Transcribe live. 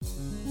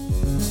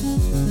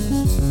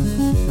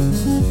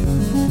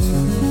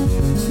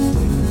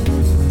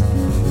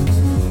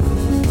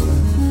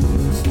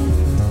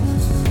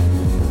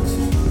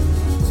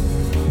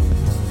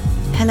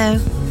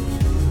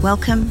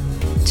Welcome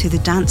to the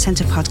Dance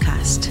Centre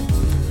podcast.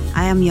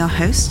 I am your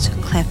host,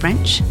 Claire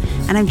French,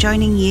 and I'm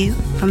joining you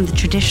from the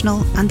traditional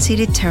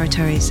unceded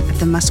territories of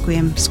the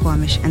Musqueam,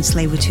 Squamish and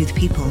Tsleil-Waututh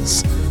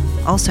peoples,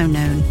 also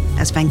known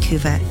as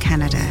Vancouver,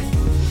 Canada.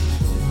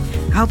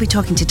 I'll be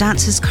talking to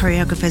dancers,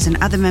 choreographers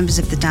and other members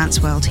of the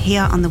dance world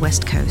here on the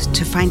West Coast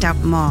to find out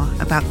more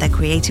about their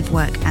creative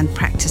work and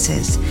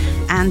practices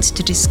and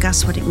to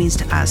discuss what it means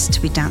to us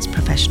to be dance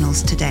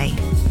professionals today.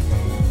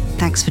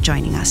 Thanks for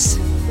joining us.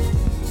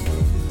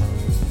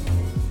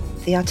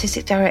 The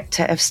artistic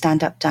director of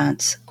stand-up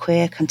dance,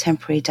 queer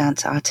contemporary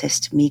dance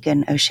artist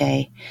Meagan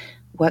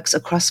works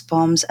across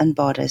forms and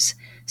borders,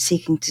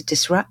 seeking to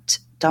disrupt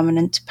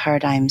dominant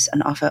paradigms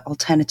and offer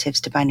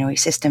alternatives to binary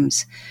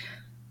systems.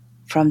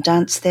 From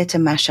dance theatre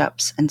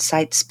mashups and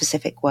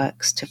site-specific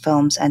works to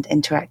films and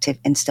interactive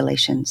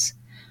installations.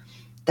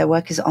 Their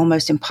work is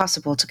almost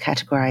impossible to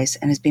categorize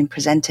and has been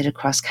presented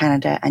across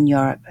Canada and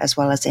Europe, as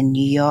well as in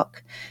New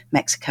York,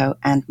 Mexico,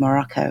 and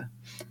Morocco.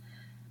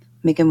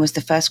 Meagan was the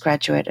first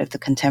graduate of the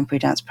Contemporary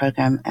Dance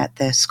Program at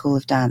the School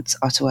of Dance,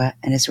 Ottawa,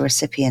 and is a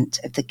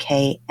recipient of the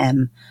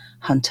K.M.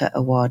 Hunter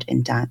Award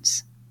in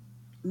Dance.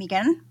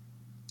 Meagan?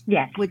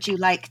 Yes. Would you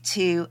like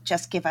to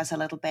just give us a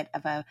little bit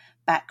of a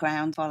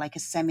background or like a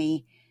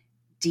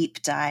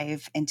semi-deep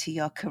dive into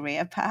your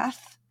career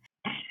path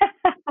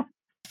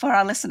for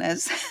our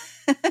listeners?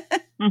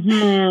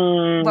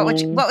 Mm-hmm.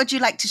 What would you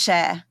like to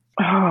share?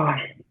 Oh.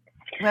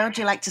 Where would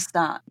you like to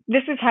start?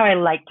 This is how I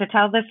like to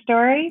tell this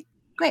story.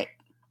 Great.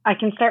 I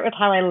can start with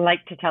how I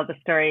like to tell the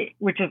story,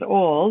 which is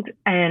old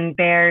and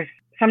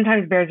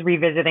sometimes bears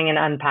revisiting and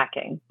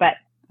unpacking. But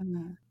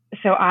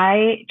So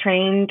I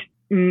trained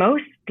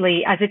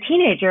mostly as a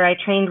teenager. I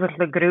trained with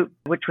Le Groupe,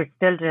 which was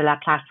still de la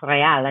Place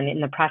Royale, and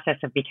in the process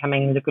of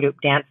becoming Le Groupe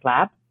Dance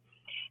Lab,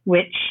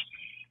 which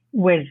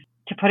was,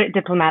 to put it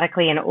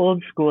diplomatically, an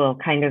old school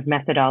kind of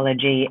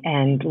methodology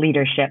and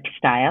leadership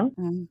style.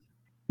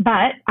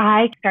 But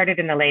I started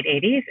in the late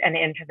 80s and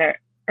into the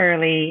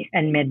early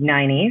and mid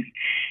 90s.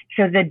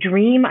 So the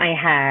dream I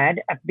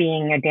had of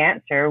being a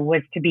dancer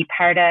was to be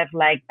part of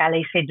like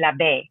Ballet Fée de la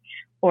Baie,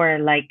 or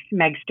like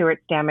Meg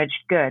Stewart's Damaged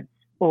Goods,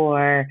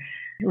 or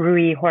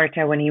Rui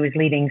Horta when he was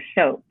leading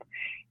Soap,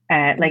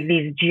 like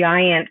these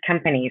giant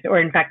companies, or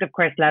in fact, of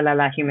course, La La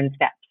La Human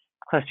Steps,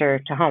 closer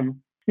to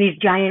home. These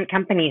giant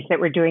companies that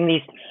were doing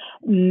these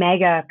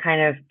mega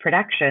kind of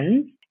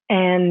productions.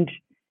 And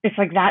it's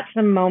like, that's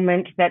the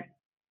moment that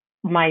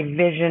my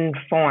vision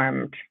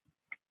formed.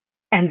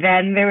 And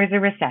then there was a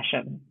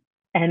recession.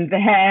 And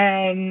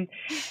then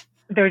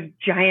those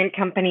giant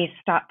companies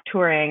stopped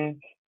touring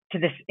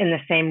in the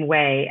same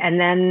way. And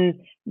then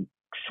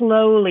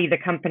slowly the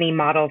company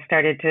model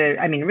started to,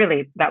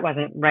 really that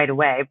wasn't right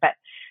away, but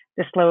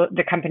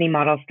the company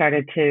model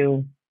started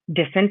to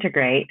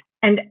disintegrate.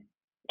 And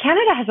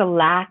Canada has a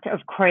lack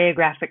of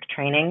choreographic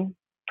training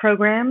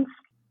programs.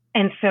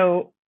 And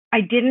so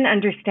I didn't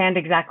understand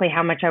exactly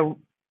how much I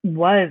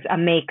was a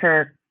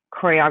maker,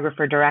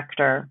 choreographer,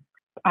 director.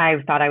 I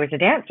thought I was a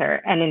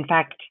dancer. And in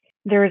fact,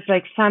 there's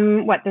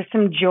some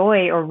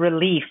joy or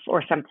relief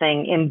or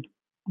something in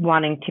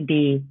wanting to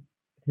be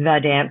the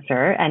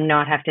dancer and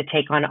not have to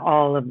take on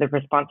all of the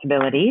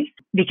responsibilities.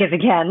 Because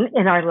again,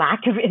 in our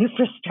lack of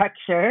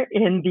infrastructure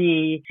in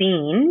the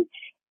scene,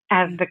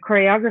 as the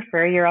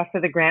choreographer, you're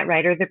also the grant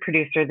writer, the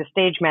producer, the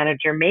stage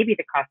manager, maybe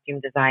the costume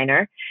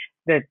designer,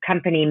 the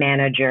company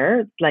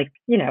manager.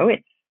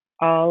 It's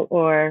all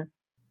or.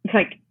 It's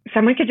like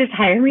someone could just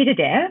hire me to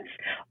dance,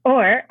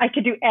 or I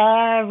could do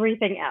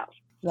everything else.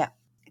 Yeah.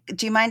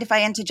 Do you mind if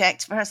I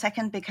interject for a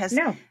second? Because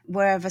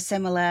we're of a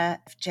similar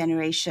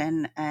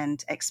generation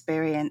and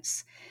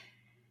experience.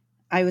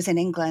 I was in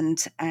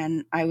England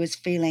and I was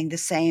feeling the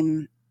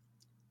same.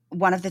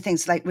 One of the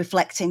things, like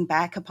reflecting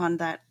back upon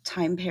that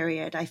time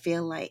period, I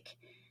feel like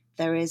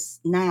there is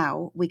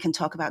now, we can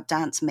talk about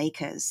dance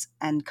makers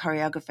and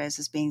choreographers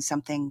as being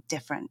something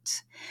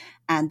different.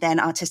 And then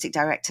artistic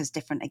directors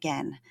different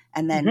again.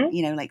 And then,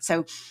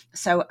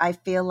 so I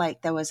feel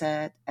like there was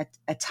a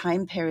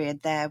time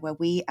period there where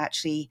we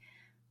actually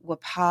were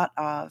part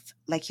of,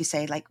 like you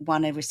say, like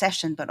a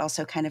recession, but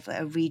also kind of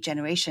a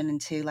regeneration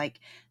into like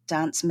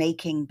dance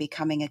making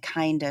becoming a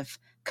kind of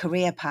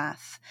career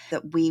path,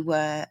 that we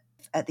were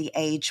at the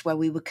age where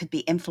we could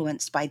be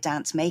influenced by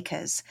dance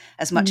makers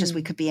as much as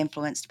we could be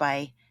influenced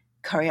by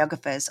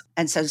choreographers.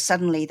 And so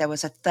suddenly there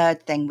was a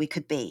third thing we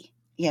could be.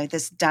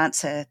 This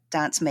dancer,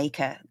 dance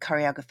maker,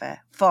 choreographer.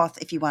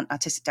 Fourth, if you want,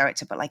 artistic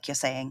director, but like you're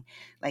saying,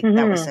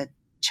 that was a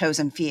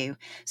chosen few.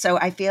 So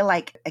I feel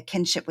like a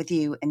kinship with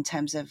you in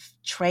terms of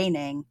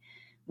training,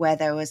 where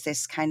there was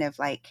this kind of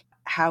like,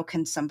 how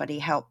can somebody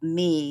help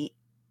me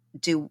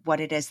do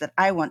what it is that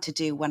I want to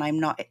do when I'm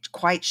not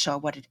quite sure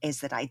what it is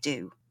that I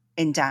do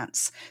in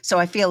dance. So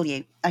I feel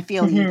you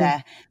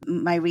there.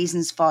 My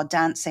reasons for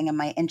dancing and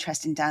my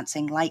interest in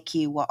dancing, like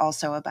you, were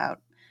also about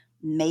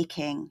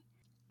making.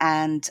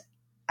 And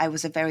I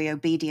was a very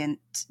obedient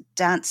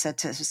dancer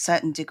to a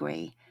certain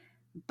degree,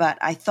 but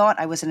I thought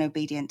I was an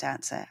obedient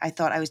dancer. I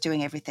thought I was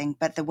doing everything,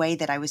 but the way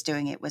that I was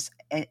doing it was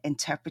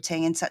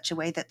interpreting in such a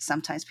way that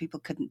sometimes people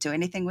couldn't do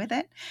anything with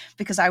it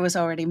because I was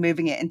already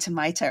moving it into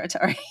my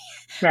territory,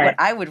 Right. what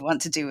I would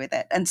want to do with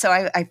it. And so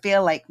I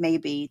feel like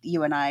maybe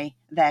you and I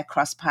there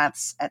cross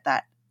paths at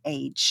that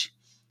age.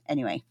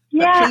 Anyway,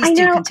 yeah, but please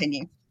do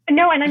continue.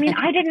 No, and I mean,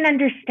 I didn't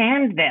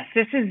understand this.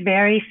 This is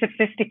very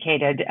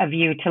sophisticated of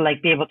you to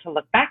like be able to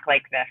look back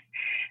like this.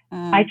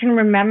 I can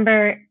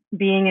remember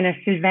being in a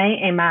Sylvain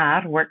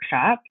Aymar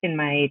workshop in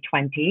my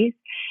 20s,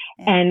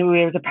 and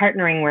it was a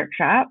partnering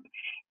workshop,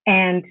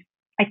 and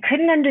I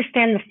couldn't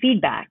understand the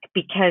feedback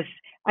because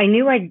I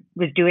knew I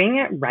was doing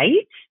it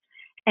right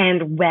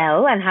and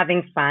well and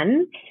having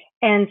fun.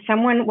 And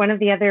one of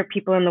the other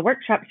people in the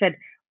workshop said,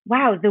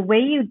 wow, the way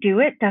you do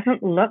it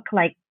doesn't look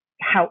like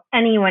how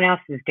anyone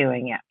else is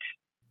doing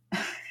it.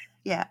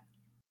 Yeah.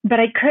 But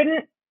I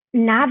couldn't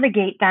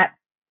navigate that.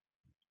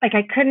 Like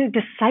I couldn't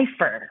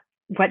decipher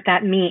what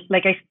that means.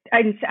 Like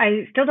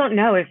I still don't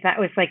know if that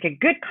was like a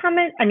good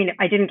comment. I mean,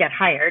 I didn't get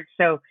hired,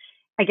 so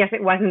I guess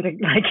it wasn't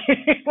like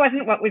it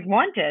wasn't what was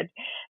wanted.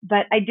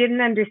 But I didn't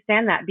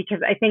understand that because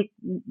I think,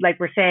 like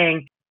we're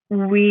saying,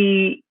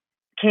 we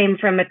came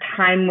from a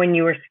time when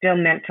you were still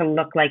meant to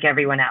look like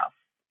everyone else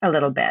a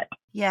little bit.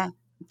 Yeah,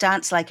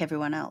 dance like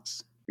everyone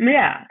else.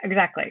 Yeah,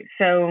 exactly.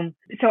 So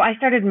I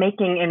started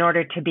making in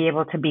order to be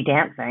able to be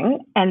dancing.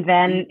 And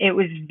then it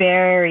was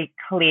very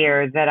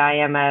clear that I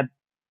am a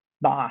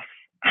boss,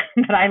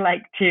 that I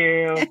like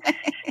to,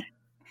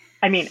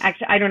 I mean,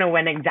 actually, I don't know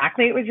when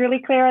exactly it was really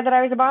clear that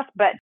I was a boss,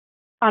 but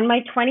on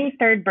my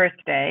 23rd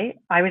birthday,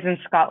 I was in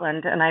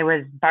Scotland and I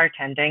was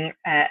bartending,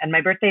 and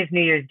my birthday is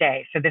New Year's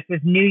Day. So this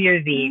was New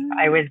Year's Eve.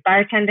 I was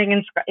bartending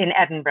in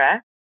Edinburgh,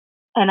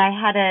 and I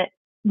had a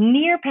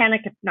near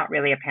panic, not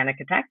really a panic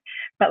attack,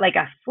 but like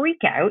a freak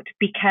out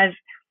because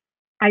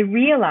I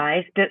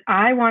realized that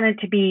I wanted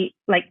to be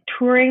like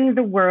touring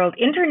the world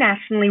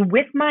internationally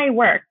with my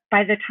work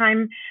by the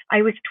time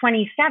I was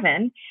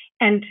 27,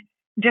 and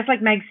just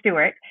like Meg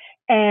Stewart.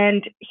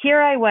 And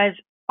here I was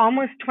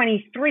almost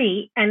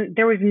 23, and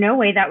there was no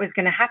way that was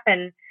going to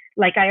happen.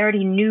 Like I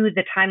already knew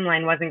the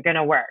timeline wasn't going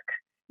to work.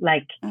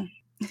 Like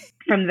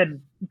from the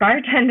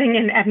bartending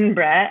in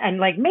Edinburgh and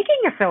like making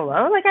a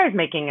solo, like I was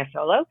making a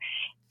solo,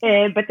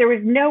 but there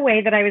was no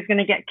way that I was going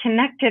to get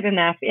connected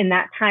enough in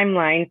that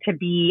timeline to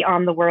be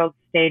on the world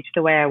stage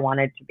the way I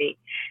wanted to be.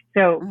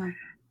 So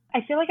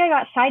I feel like I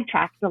got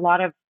sidetracked a lot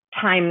of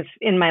times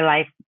in my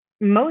life,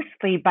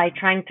 mostly by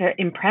trying to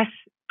impress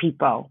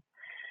people,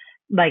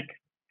 like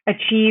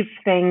achieve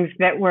things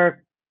that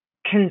were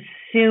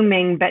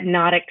consuming but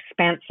not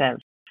expensive.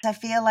 I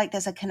feel like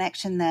there's a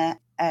connection there,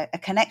 a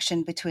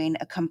connection between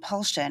a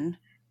compulsion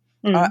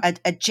or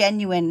a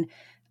genuine,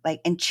 like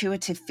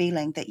intuitive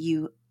feeling that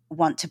you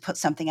want to put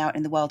something out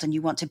in the world and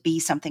you want to be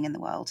something in the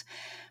world.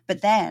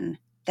 But then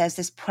there's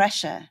this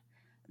pressure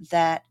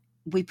that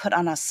we put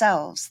on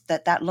ourselves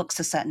that looks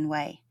a certain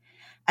way.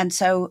 And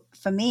so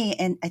for me,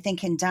 I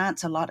think in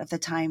dance, a lot of the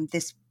time,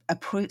 this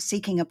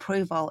seeking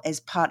approval is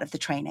part of the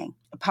training,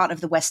 part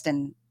of the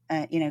Western,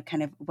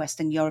 kind of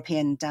Western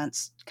European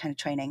dance kind of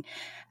training.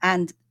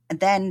 And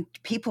then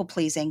people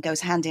pleasing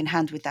goes hand in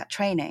hand with that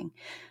training.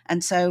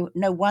 And so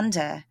no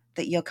wonder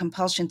that your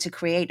compulsion to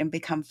create and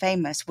become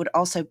famous would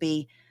also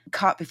be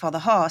cart before the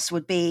horse,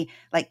 would be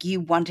like you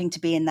wanting to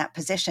be in that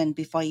position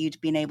before you'd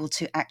been able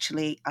to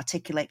actually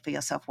articulate for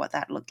yourself what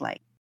that looked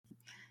like.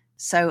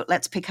 So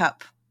let's pick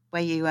up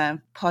where you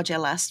poured your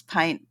last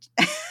pint.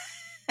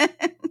 Yeah,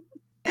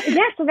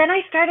 so then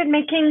I started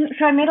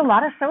I made a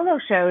lot of solo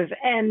shows,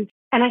 and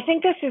I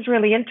think this is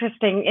really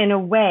interesting in a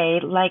way.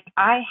 Like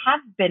I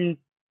have been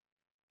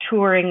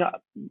touring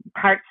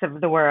parts of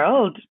the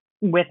world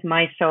with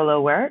my solo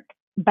work,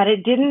 but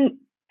it didn't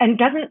and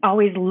doesn't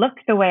always look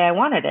the way I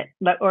wanted it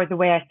or the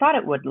way I thought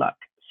it would look.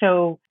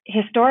 So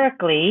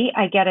historically,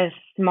 I get a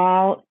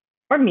small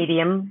or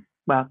medium,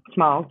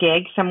 small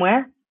gig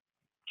somewhere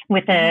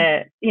with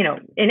in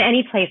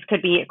any place,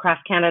 could be across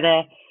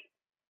Canada,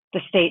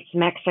 the States,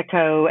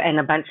 Mexico, and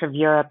a bunch of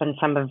Europe and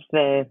some of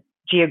the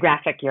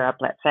geographic Europe,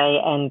 let's say,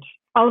 and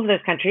all of those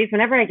countries.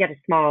 Whenever I get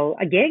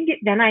a gig,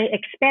 then I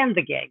expand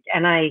the gig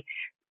and I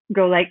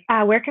go like,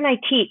 where can I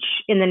teach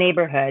in the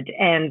neighborhood?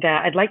 And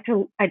I'd like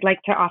to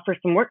offer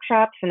some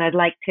workshops, and I'd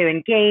like to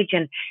engage.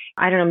 And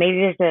I don't know, maybe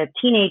there's a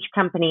teenage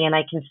company and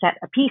I can set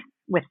a piece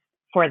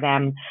for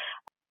them,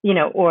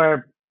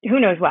 or who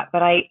knows what.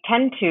 But I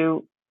tend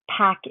to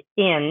pack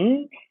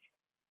in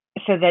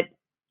so that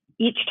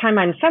each time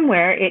I'm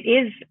somewhere, it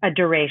is a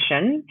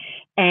duration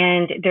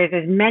and there's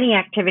as many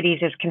activities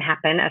as can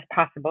happen as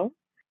possible.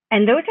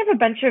 And those have a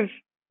bunch of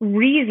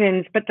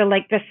reasons, but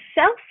the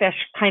selfish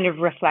kind of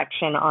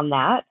reflection on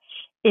that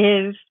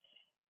is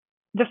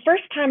the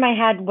first time I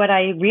had what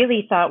I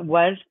really thought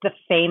was it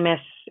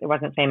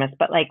wasn't famous,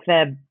 but like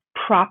the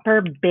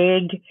proper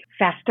big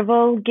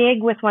festival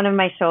gig with one of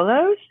my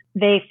solos.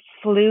 They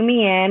flew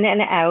me in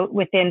and out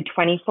within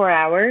 24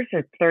 hours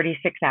or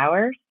 36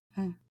 hours.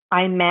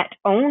 I met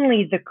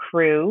only the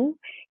crew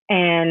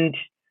and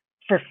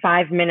for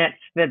 5 minutes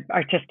the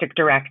artistic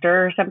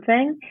director or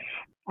something.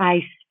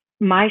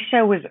 My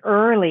show was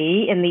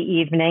early in the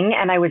evening,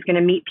 and I was going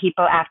to meet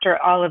people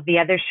after all of the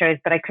other shows,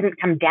 but I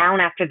couldn't come down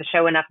after the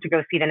show enough to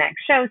go see the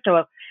next show.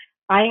 So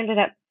I ended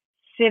up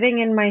sitting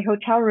in my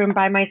hotel room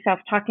by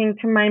myself talking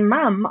to my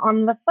mom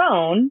on the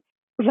phone.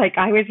 Like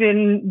I was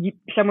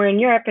somewhere in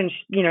Europe, and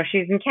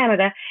she's in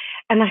Canada,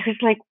 and I was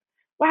like,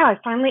 wow,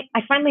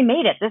 I finally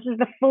made it. This is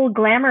the full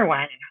glamour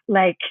one.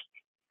 Like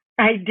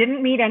I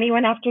didn't meet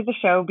anyone after the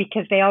show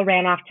because they all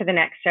ran off to the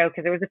next show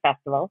because it was a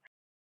festival.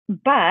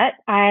 But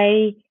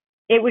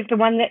it was the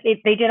one that they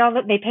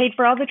paid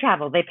for all the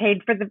travel. They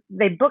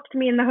booked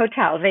me in the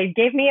hotel. They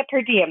gave me a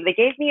per diem. They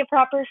gave me a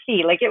proper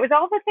fee. Like it was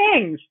all the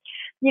things,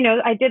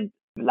 I did,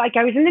 like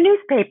I was in the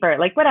newspaper,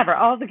 like whatever,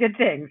 all the good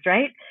things.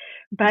 Right.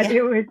 But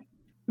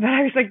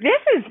I was like,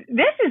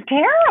 this is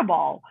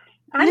terrible.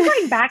 I'm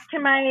going back to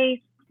my,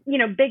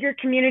 bigger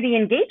community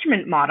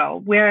engagement model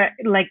where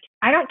like,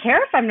 I don't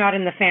care if I'm not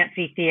in the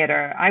fancy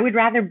theater. I would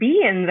rather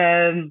be in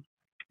the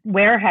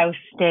warehouse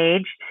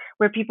stage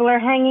where people are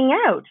hanging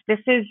out. This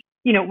is,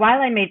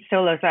 while I made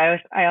solos,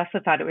 I also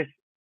thought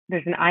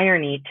there's an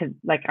irony to,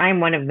 like, I'm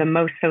one of the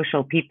most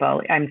social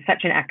people. I'm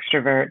such an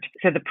extrovert.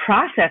 So the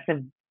process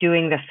of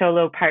doing the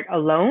solo part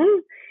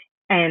alone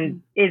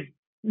is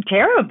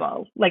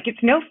terrible. Like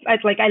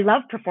I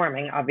love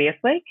performing,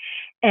 obviously.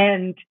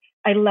 And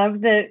I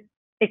love the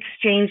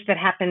exchange that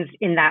happens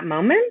in that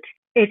moment.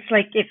 It's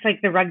like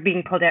the rug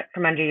being pulled out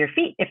from under your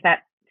feet. If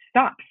that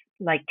stops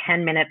like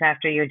 10 minutes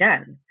after you're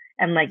done,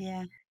 and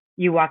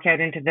you walk out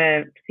into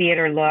the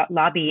theater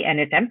lobby and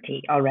it's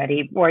empty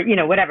already, or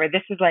whatever.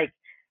 This is like,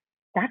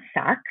 that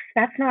sucks.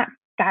 That's not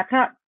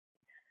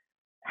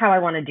how I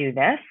want to do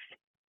this.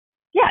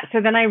 Yeah.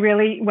 So then I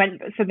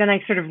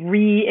sort of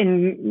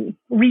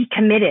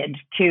recommitted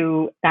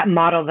to that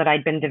model that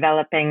I'd been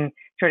developing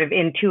sort of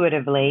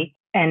intuitively,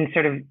 and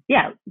sort of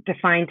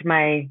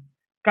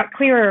got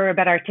clearer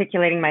about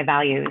articulating my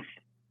values.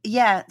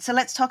 Yeah. So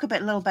let's talk a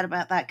little bit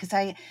about that,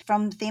 because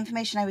from the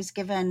information I was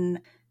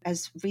given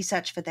as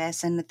research for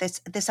this, and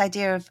this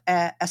idea of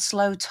a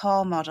slow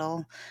tour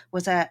model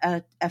was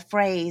a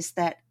phrase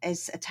that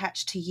is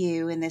attached to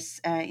you in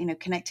this,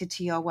 connected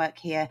to your work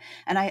here.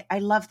 And I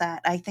love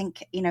that. I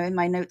think, in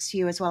my notes to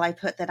you as well, I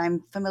put that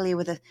I'm familiar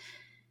with a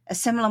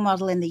similar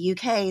model in the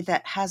UK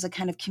that has a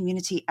kind of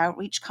community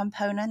outreach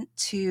component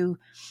to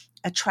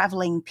a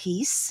traveling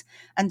piece.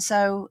 And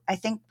so I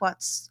think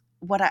what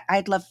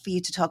I'd love for you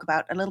to talk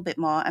about a little bit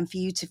more, and for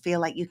you to feel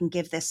like you can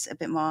give this a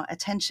bit more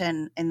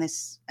attention in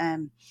this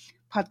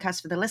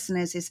podcast for the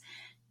listeners, is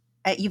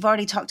you've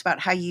already talked about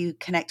how you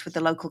connect with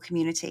the local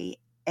community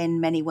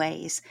in many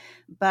ways,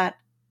 but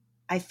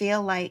I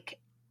feel like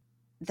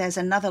there's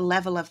another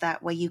level of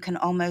that where you can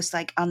almost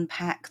like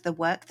unpack the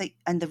work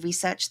and the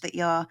research that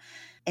you're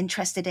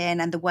interested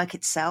in, and the work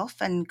itself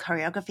and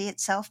choreography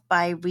itself,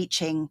 by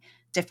reaching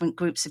different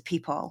groups of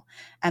people,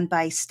 and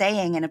by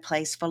staying in a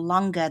place for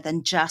longer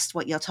than just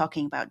what you're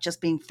talking about, just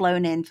being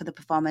flown in for the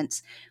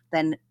performance,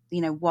 then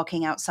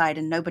walking outside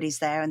and nobody's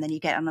there, and then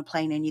you get on a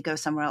plane and you go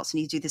somewhere else and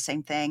you do the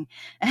same thing,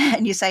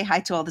 and you say hi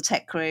to all the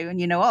tech crew,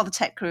 and all the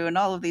tech crew in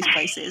all of these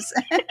places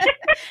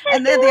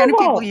and they're the only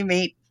people you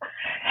meet.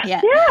 Yeah.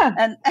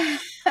 And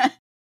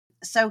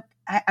so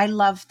I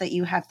love that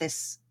you have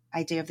this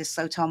idea of this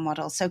slow tour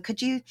model. So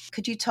could you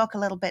talk a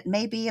little bit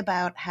maybe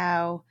about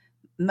how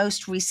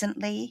most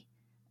recently,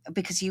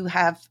 because you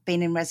have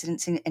been in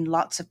residence in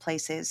lots of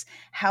places,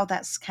 how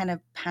that's kind of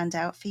panned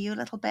out for you a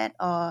little bit,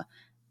 or,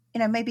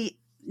 maybe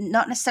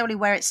not necessarily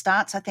where it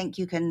starts. I think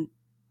you can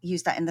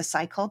use that in the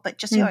cycle, but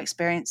just your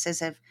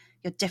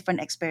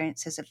different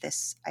experiences of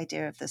this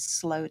idea of the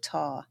slow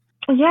tour.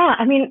 Yeah.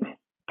 I mean,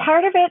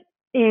 part of it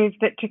is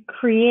that to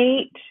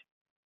create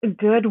a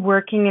good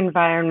working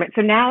environment.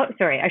 So now,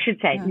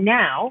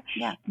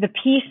 the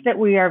piece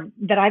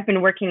that I've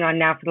been working on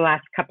now for the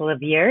last couple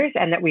of years,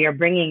 and that we are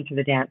bringing to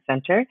the Dance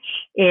Center,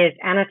 is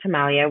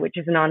Anatomalia, which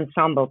is an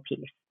ensemble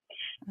piece.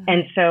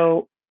 And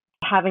so,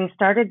 having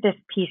started this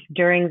piece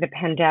during the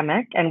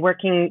pandemic and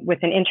working with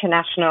an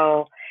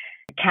international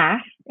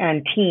cast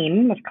and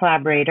team of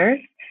collaborators,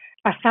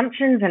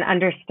 assumptions and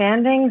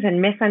understandings and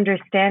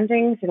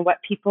misunderstandings and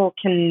what people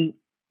can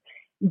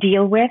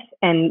deal with,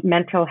 and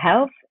mental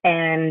health.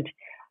 And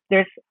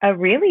there's a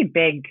really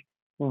big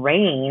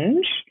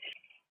range,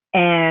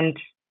 and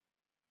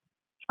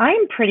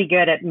I'm pretty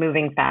good at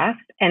moving fast,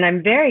 and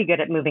I'm very good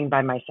at moving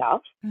by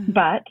myself.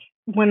 But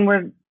when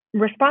we're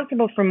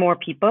responsible for more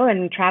people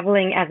and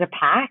traveling as a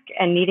pack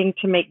and needing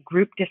to make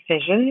group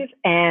decisions,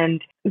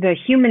 and the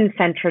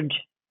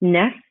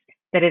human-centeredness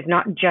that is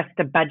not just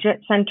a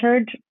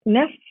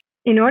budget-centeredness,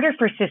 in order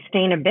for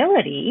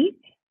sustainability.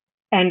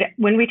 And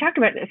when we talk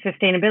about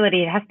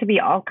sustainability, it has to be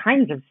all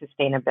kinds of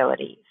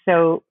sustainability.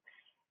 So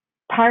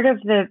part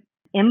of the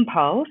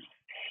impulse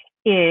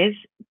is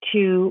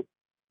to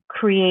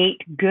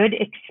create good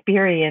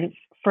experience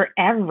for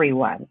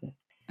everyone.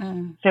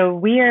 So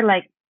we are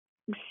like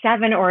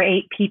 7 or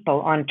 8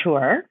 people on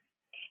tour,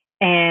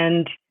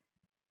 and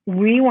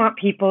I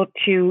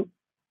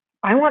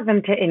want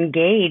them to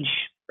engage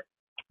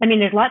I mean,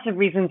 there's lots of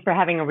reasons for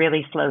having a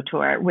really slow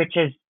tour, which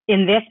is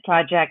in this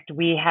project,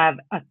 we have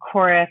a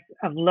chorus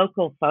of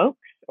local folks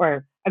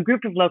or a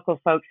group of local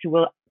folks who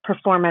will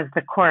perform as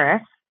the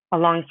chorus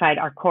alongside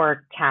our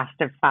core cast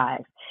of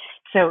 5.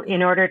 So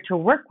in order to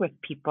work with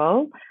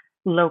people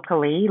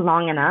locally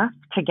long enough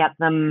to get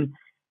them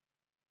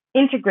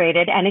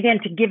integrated and again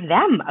to give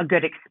them a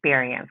good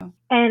experience.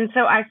 And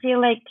so I feel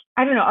like,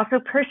 I don't know, also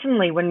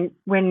personally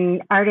when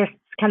artists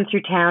come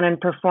through town and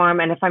perform,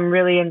 and if I'm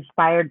really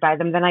inspired by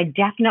them, then I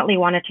definitely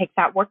want to take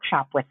that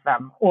workshop with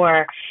them,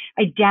 or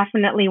I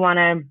definitely want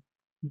to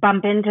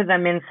bump into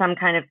them in some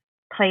kind of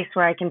place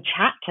where I can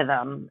chat to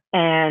them.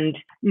 And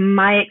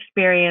my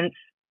experience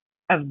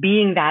of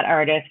being that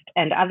artist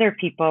and other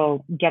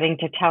people getting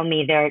to tell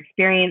me their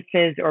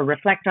experiences or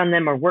reflect on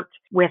them or work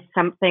with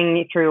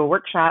something through a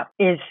workshop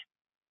is,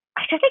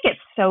 I just think it's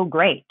so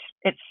great.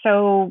 It's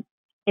so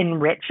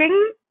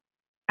enriching.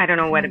 I don't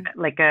know what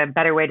like a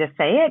better way to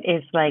say it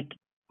is. Like,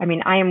 I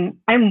mean,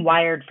 I'm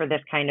wired for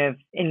this kind of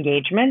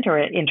engagement or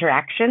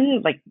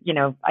interaction. Like, you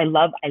know, I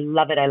love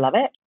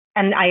it.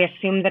 And I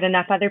assume that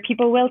enough other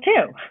people will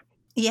too.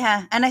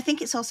 Yeah. And I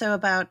think it's also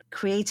about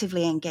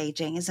creatively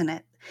engaging, isn't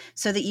it?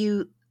 So that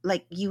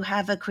you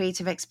have a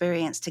creative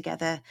experience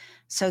together.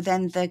 So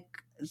then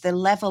the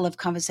level of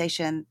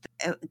conversation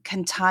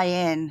can tie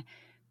in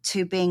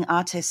to being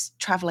artists,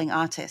 traveling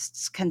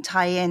artists, can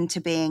tie in to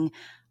being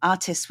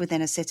artists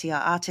within a city or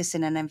artists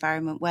in an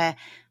environment where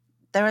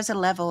there is a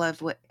level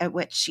of at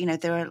which, you know,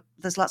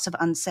 there's lots of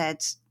unsaid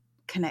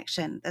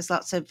connection. There's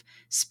lots of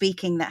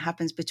speaking that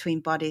happens between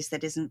bodies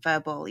that isn't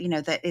verbal, you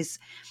know,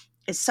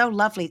 it's so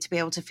lovely to be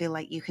able to feel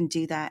like you can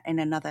do that in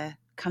another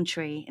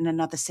country, in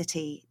another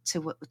city,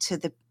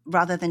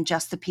 rather than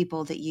just the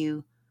people that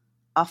you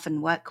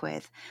often work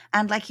with.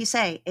 And like you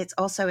say, it's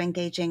also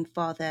engaging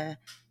for the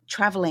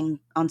traveling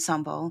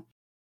ensemble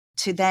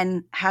to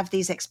then have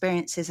these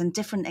experiences and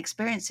different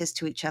experiences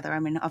to each other. I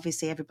mean,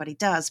 obviously everybody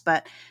does,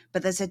 but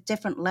there's a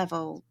different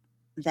level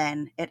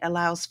then. It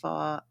allows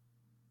for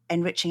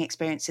enriching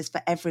experiences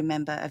for every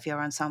member of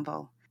your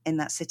ensemble in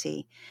that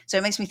city. So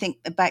it makes me think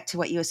back to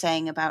what you were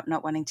saying about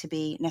not wanting to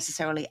be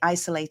necessarily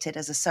isolated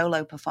as a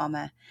solo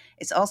performer.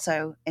 It's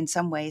also in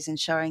some ways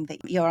ensuring that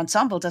your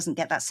ensemble doesn't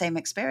get that same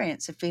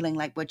experience of feeling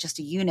like we're just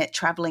a unit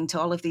traveling to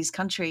all of these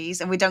countries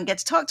and we don't get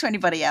to talk to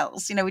anybody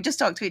else. You know, we just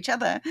talk to each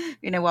other,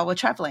 you know, while we're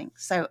traveling.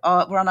 So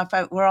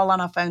we're all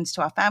on our phones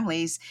to our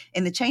families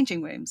in the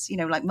changing rooms, you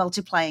know, like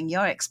multiplying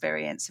your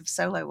experience of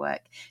solo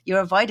work.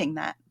 You're avoiding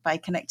that by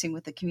connecting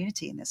with the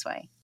community in this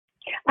way.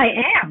 I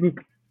am.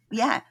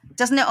 Yeah.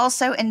 Doesn't it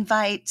also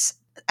invite,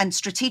 and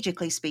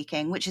strategically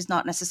speaking, which is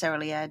not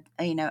necessarily a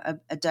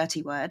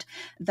dirty word,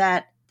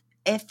 that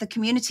if the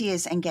community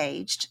is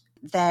engaged,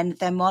 then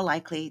they're more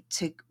likely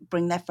to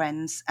bring their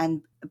friends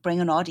and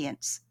bring an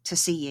audience to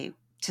see you,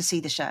 to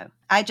see the show.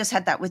 I just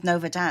had that with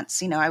Nova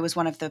Dance. You know, I was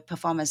one of the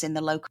performers in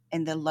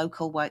the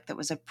local work that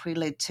was a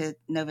prelude to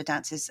Nova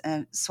Dance's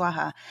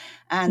Swaha.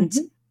 And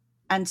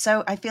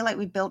so I feel like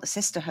we built a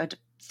sisterhood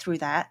through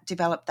that,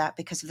 developed that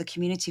because of the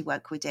community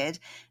work we did.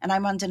 And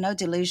I'm under no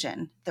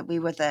delusion that we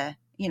were the,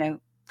 you know,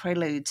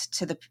 prelude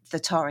to the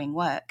touring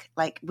work.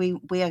 Like we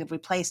are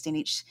replaced in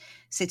each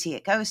city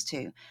it goes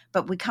to,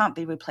 but we can't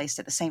be replaced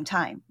at the same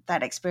time.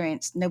 That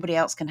experience, nobody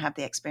else can have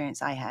the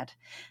experience I had.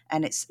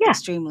 And it's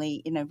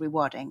extremely, you know,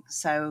 rewarding.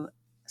 So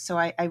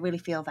I really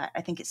feel that.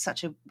 I think it's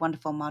such a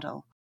wonderful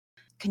model.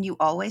 Can you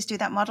always do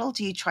that model?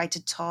 Do you try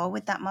to tour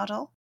with that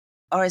model?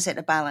 Or is it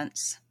a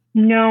balance?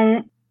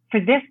 No, for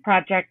this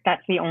project,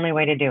 that's the only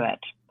way to do it.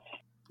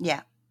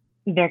 Yeah.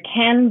 There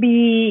can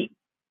be,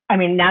 I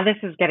mean, now this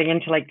is getting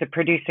into like the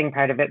producing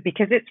part of it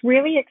because it's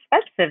really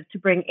expensive to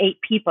bring 8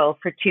 people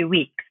for 2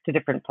 weeks to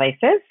different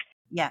places.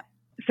 Yeah.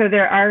 So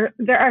there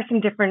are some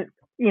different,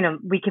 you know,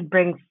 we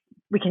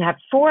can have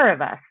 4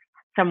 of us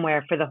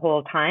somewhere for the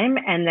whole time.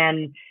 And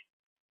then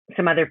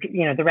some other,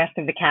 you know, the rest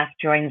of the cast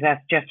joins us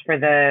just for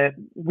the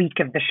week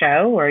of the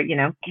show or, you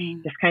know,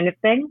 this kind of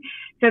thing.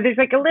 So there's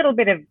like a little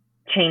bit of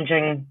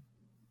changing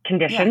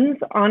conditions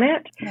on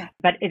it,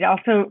 but it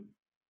also,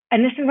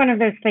 and this is one of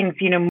those things,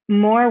 you know,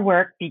 more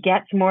work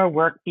begets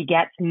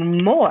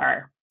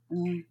more,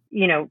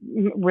 you know,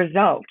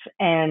 result,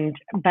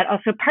 but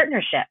also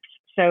partnerships.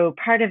 So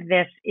part of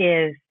this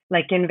is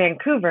like in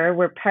Vancouver,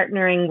 we're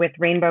partnering with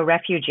Rainbow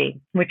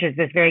Refugee, which is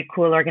this very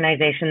cool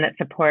organization that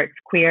supports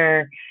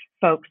queer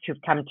folks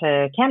who've come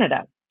to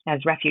Canada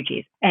as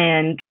refugees.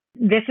 And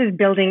this is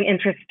building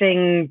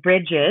interesting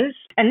bridges.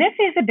 And this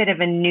is a bit of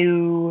a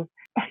new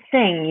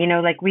thing, you know,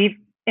 like we've,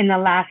 in the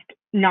last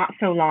not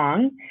so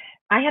long,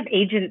 I have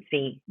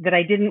agency that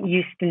I didn't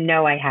used to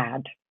know I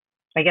had.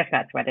 I guess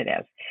that's what it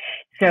is.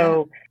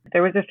 So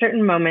there was a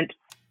certain moment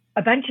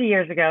a bunch of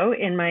years ago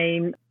in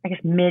my, I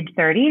guess,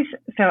 mid-30s.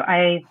 So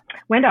I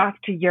went off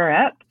to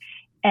Europe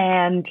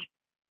and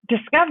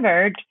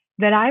discovered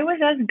that I was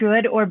as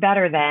good or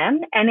better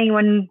than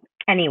anyone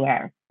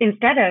anywhere.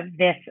 Instead of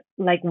this,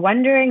 like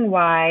wondering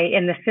why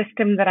in the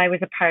system that I was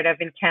a part of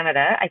in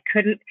Canada, I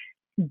couldn't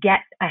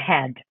get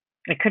ahead.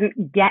 I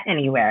couldn't get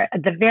anywhere.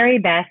 The very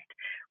best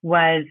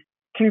was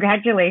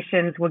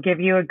congratulations, we'll give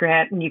you a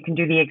grant and you can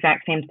do the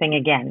exact same thing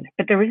again.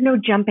 But there was no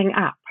jumping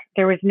up.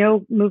 There was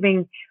no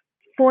moving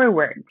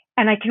forward.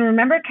 And I can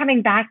remember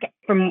coming back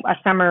from a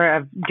summer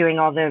of doing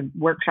all the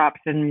workshops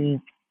and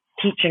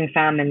teaching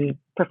some and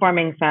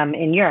performing some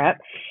in Europe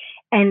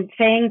and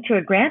saying to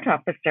a grant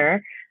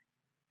officer,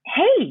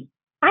 hey,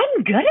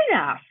 I'm good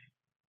enough.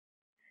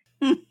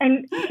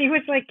 And she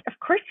was like, of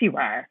course you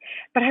are.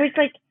 But I was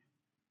like,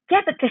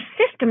 yeah, but the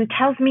system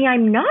tells me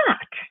I'm not.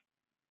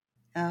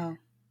 Oh.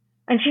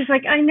 And she's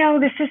like, I know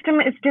the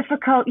system is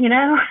difficult, you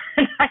know?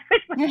 And I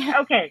was like,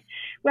 okay,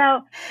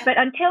 well, but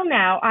until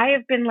now, I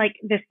have been like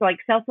this like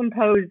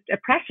self-imposed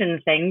oppression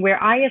thing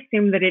where I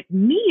assume that it's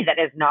me that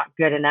is not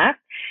good enough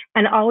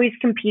and always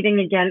competing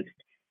against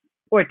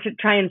or to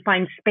try and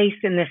find space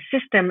in the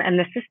system. And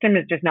the system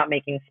is just not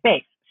making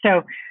space.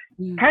 So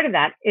part of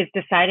that is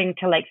deciding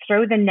to like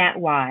throw the net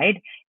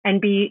wide and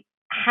be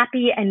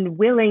happy and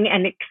willing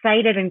and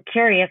excited and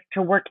curious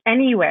to work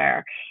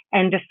anywhere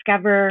and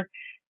discover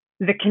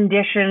the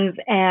conditions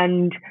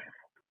and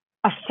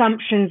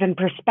assumptions and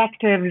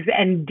perspectives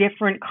and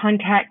different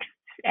contexts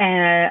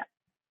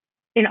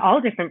in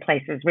all different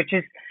places, which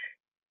is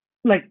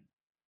like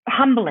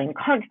humbling,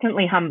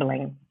 constantly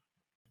humbling,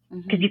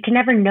 because you can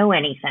never know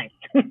anything.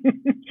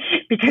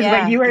 Because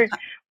what you are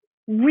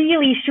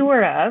really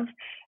sure of,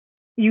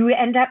 you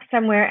end up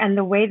somewhere and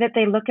the way that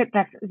they look at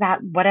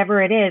that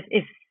whatever it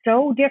is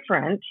so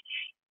different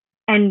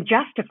and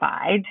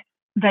justified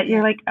that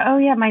you're like, oh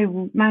yeah,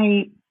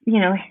 my you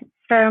know,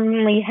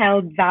 firmly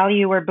held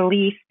value or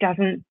belief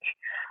doesn't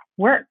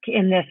work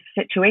in this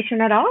situation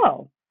at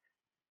all.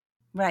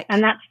 Right.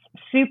 And that's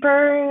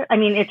super, I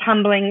mean, it's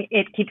humbling.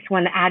 It keeps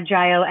one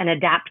agile and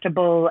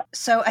adaptable.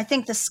 So I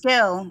think the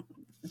skill,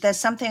 there's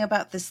something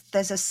about this,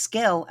 there's a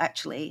skill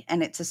actually,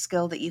 and it's a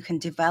skill that you can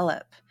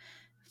develop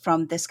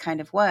from this kind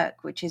of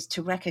work, which is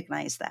to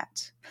recognize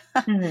that.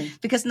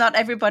 Because not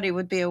everybody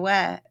would be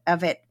aware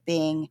of it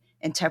being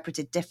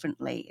interpreted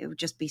differently. It would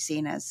just be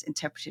seen as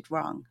interpreted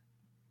wrong.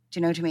 Do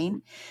you know what I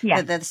mean?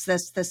 Yeah. That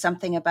there's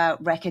something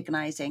about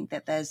recognizing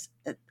that there's,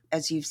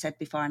 as you've said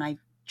before, and I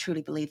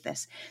truly believe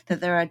this,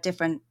 that there are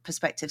different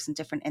perspectives and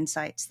different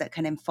insights that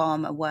can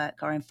inform a work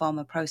or inform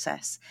a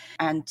process.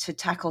 And to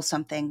tackle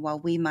something, while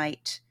we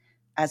might,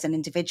 as an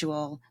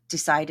individual,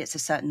 decide it's a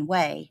certain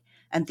way,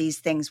 and these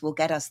things will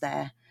get us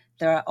there,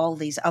 there are all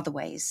these other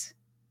ways,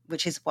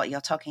 which is what you're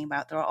talking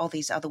about. There are all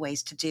these other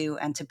ways to do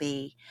and to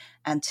be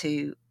and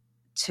to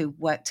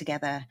work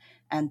together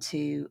and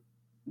to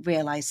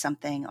realize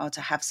something or to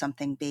have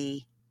something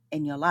be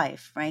in your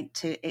life, right?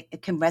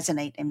 It can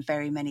resonate in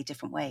very many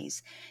different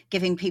ways.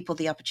 Giving people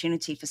the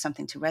opportunity for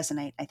something to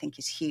resonate, I think,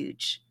 is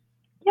huge.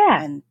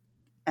 Yeah.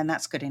 And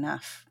that's good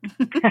enough.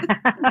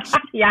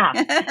 Yeah,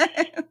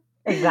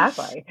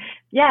 exactly.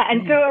 Yeah.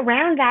 And so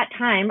around that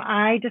time,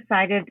 I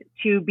decided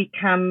to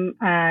become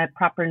a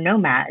proper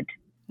nomad.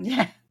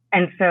 Yeah.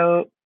 And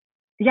so,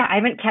 yeah, I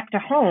haven't kept a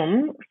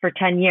home for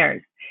 10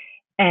 years.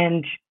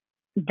 And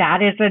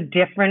that is a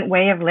different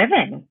way of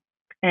living.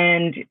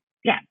 And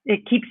yeah,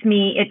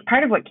 it's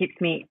part of what keeps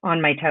me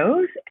on my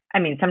toes. I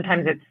mean,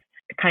 sometimes it's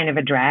kind of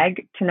a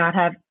drag to not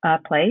have a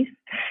place,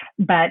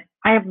 but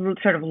I have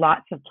sort of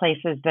lots of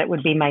places that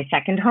would be my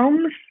second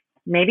homes,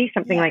 maybe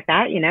something like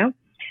that, you know?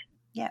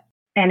 Yeah.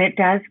 And it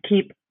does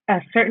keep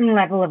a certain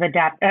level of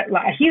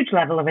a huge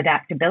level of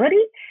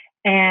adaptability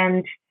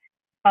and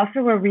also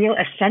a real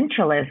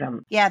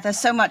essentialism. Yeah, there's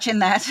so much in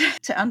that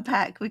to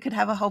unpack. We could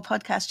have a whole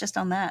podcast just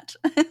on that.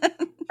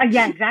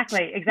 Yeah,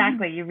 exactly.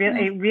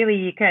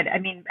 You could. I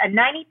mean,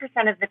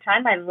 90% of the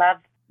time I love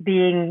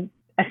being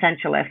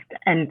essentialist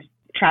and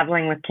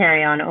traveling with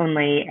carry-on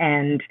only.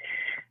 And,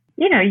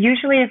 you know,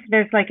 usually if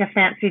there's like a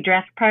fancy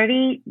dress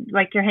party,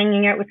 like you're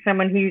hanging out with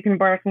someone who you can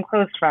borrow some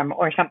clothes from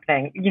or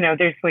something, you know,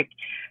 there's like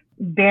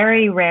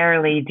very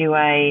rarely do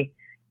I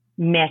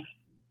miss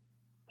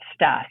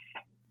stuff.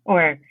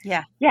 Or,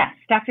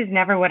 stuff is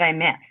never what I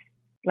miss.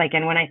 Like,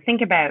 and when I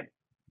think about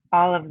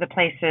all of the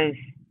places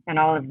and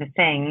all of the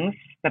things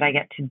that I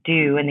get to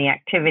do and the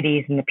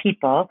activities and the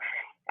people,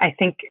 I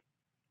think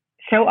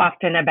so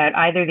often about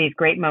either these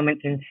great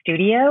moments in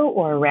studio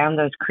or around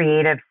those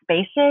creative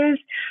spaces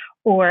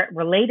or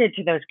related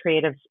to those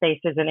creative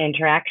spaces and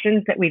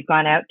interactions that we've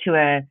gone out to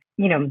a,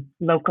 you know,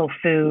 local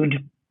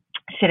food,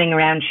 sitting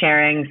around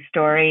sharing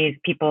stories,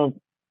 people,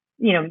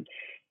 you know,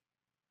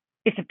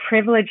 it's a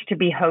privilege to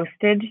be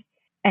hosted,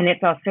 and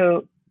it's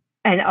also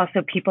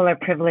people are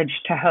privileged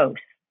to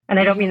host. And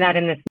I don't mean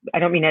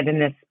it in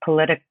this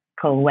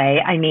political way.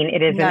 I mean,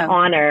 it is an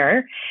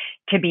honor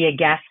to be a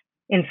guest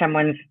in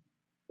someone's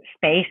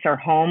space or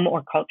home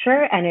or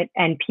culture,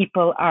 and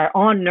people are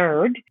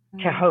honored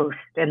to host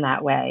in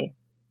that way.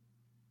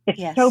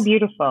 It's so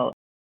beautiful.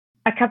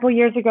 A couple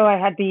years ago, I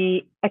had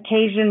the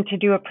occasion to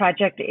do a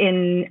project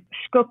in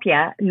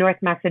Skopje, North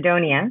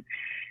Macedonia,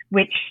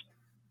 which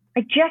I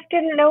just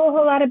didn't know a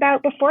whole lot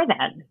about before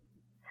then.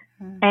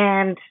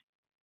 And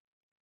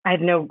I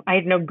had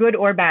no good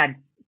or bad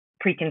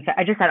preconception.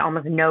 I just had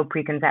almost no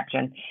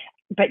preconception.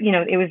 But, you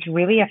know, it was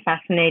really a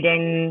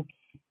fascinating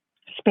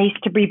space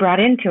to be brought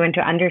into and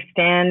to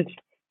understand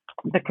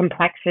the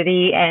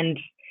complexity and,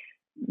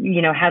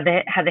 you know, how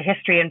the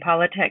history and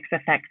politics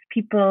affects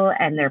people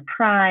and their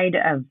pride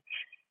of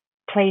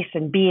place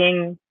and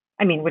being.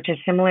 I mean, which is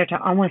similar to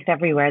almost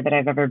everywhere that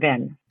I've ever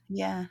been.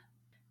 Yeah.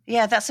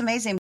 Yeah, that's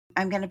amazing.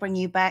 I'm going to bring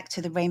you back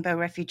to the Rainbow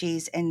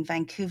Refugees in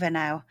Vancouver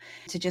now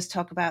to just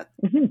talk about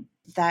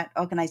that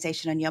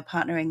organization and your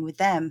partnering with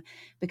them,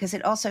 because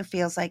it also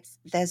feels like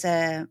there's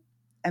a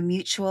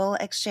mutual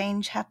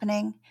exchange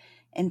happening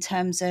in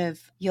terms of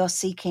you're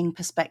seeking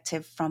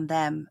perspective from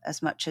them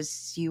as much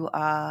as you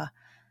are,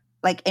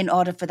 like, in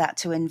order for that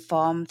to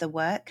inform the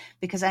work.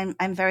 Because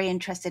I'm very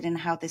interested in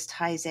how this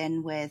ties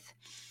in with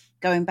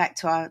going back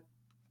to our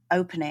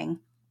opening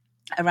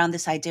around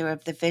this idea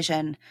of the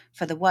vision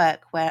for the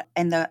work, where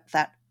in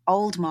that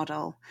old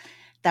model,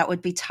 that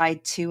would be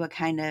tied to a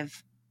kind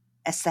of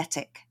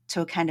aesthetic,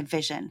 to a kind of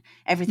vision.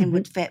 Everything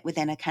would fit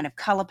within a kind of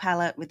color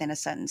palette, within a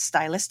certain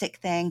stylistic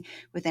thing,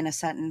 within a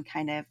certain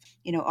kind of,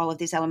 you know, all of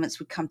these elements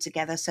would come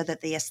together so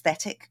that the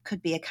aesthetic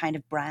could be a kind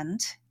of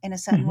brand in a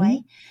certain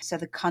way. So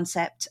the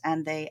concept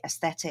and the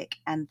aesthetic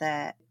and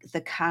the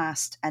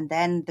cast and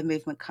then the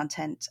movement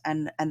content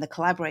and the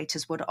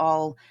collaborators would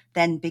all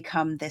then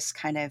become this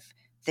kind of,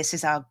 this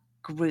is our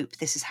group,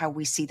 this is how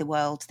we see the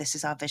world, this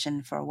is our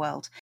vision for a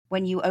world.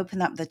 When you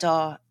open up the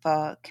door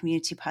for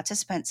community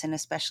participants, and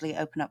especially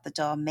open up the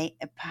door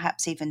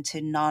perhaps even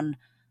to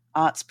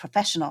non-arts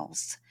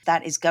professionals,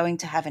 that is going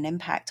to have an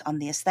impact on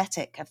the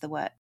aesthetic of the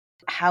work.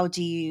 How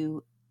do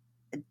you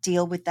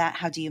deal with that?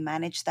 How do you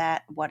manage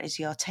that? What is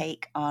your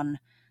take on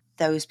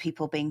those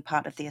people being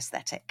part of the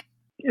aesthetic?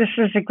 This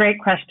is a great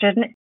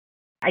question.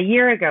 A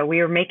year ago, we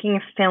were making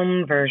a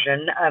film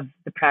version of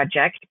the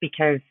project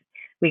because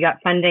we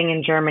got funding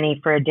in Germany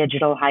for a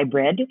digital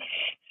hybrid.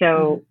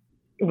 So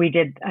we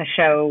did a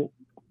show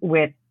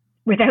without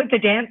the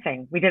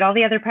dancing. We did all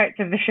the other parts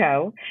of the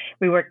show.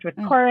 We worked with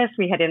chorus.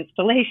 We had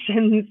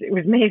installations. It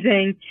was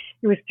amazing.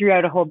 It was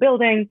throughout a whole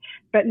building,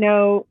 but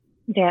no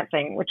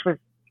dancing, which was,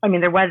 I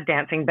mean, there was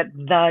dancing, but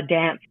the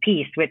dance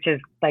piece, which is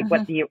like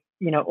what the,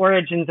 you know,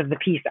 origins of the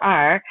piece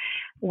are,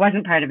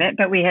 wasn't part of it.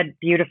 But we had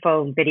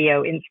beautiful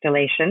video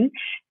installation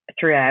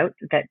throughout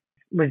that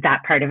was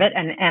that part of it,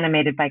 and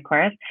animated by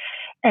chorus.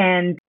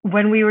 And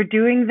when we were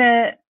doing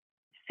the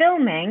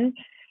filming,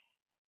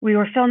 we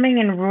were filming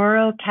in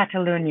rural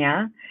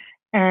Catalonia,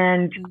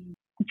 and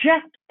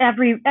just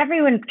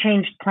everyone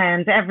changed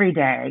plans every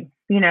day,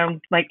 you know,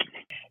 like,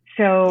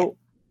 so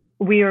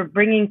we were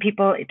bringing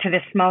people to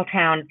this small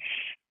town,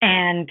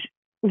 and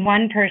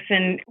one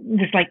person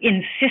was like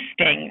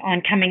insisting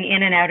on coming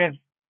in and out of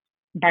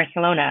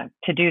Barcelona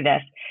to do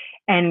this,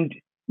 and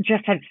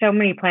just had so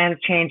many plans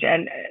change.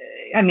 And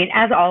I mean,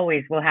 as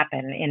always will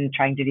happen in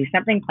trying to do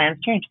something, plans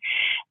change.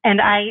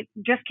 And I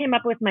just came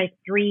up with my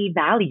 3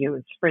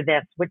 values for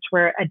this, which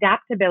were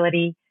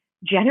adaptability,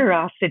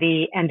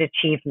 generosity, and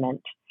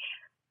achievement.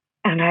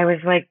 And I was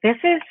like, this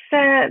is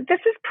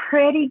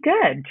pretty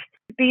good.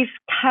 These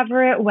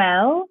cover it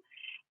well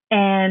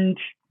and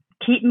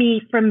keep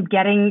me from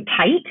getting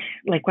tight.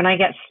 Like when I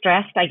get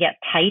stressed, I get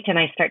tight and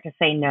I start to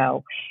say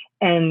no.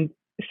 And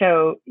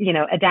so, you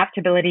know,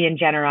 adaptability and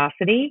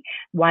generosity,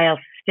 while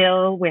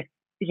still with,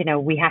 you know,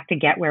 we have to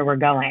get where we're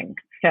going.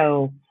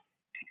 So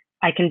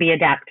I can be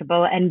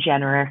adaptable and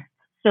generous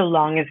so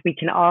long as we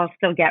can all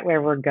still get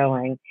where we're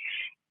going,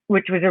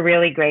 which is a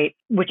really great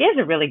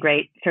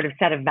sort of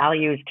set of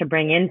values to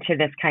bring into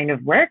this kind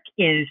of work.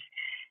 Is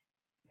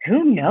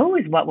who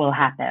knows what will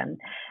happen?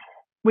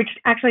 Which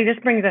actually, this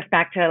brings us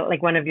back to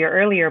like one of your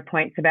earlier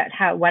points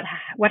about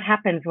what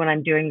happens when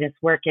I'm doing this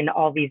work in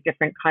all these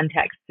different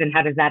contexts, and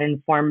how does that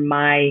inform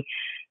my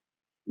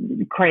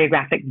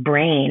choreographic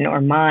brain or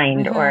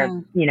mind,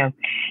 or, you know,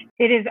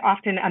 it is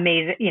often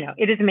amazing, you know,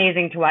 it is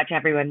amazing to watch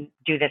everyone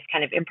do this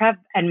kind of improv.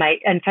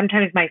 And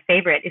sometimes my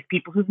favorite is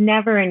people who've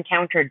never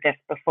encountered this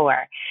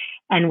before.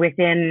 And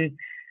within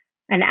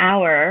an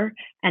hour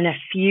and a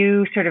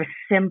few sort of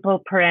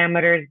simple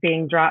parameters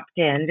being dropped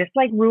in, just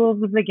like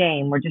rules of the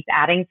game, we're just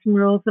adding some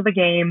rules of a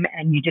game,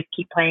 and you just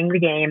keep playing the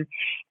game.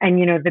 And,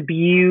 you know, the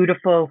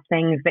beautiful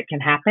things that can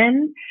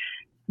happen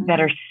that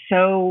are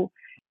so,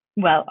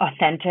 well,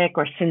 authentic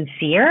or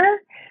sincere.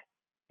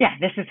 Yeah,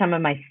 this is some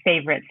of my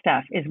favorite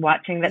stuff, is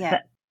watching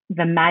that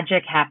the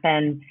magic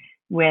happen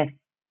with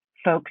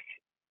folks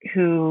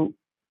who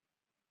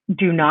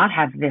do not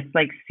have this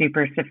like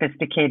super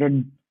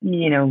sophisticated,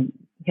 you know,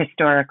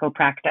 historical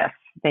practice.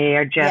 They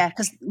are just,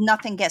 because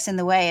nothing gets in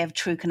the way of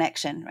true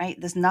connection, right?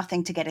 There's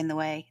nothing to get in the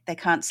way. They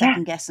can't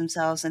second guess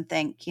themselves and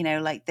think, you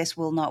know, like this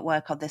will not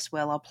work or this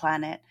will, or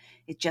plan it.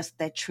 It's just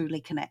they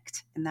truly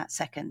connect in that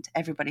second.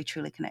 Everybody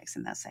truly connects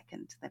in that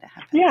second that it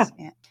happens.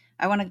 Yeah.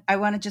 I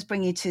want to just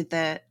bring you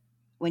to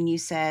when you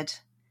said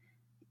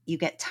you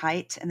get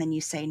tight and then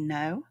you say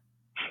no.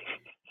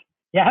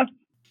 Yeah.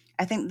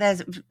 I think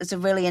there's a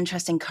really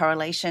interesting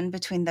correlation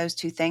between those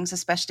two things,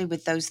 especially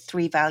with those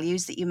 3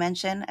 values that you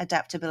mentioned: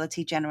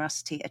 adaptability,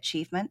 generosity,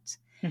 achievement.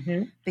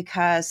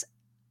 Because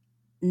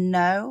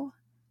no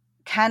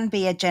can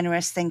be a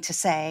generous thing to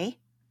say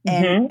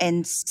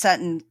in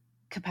certain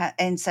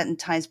in certain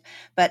times,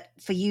 but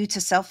for you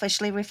to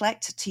selfishly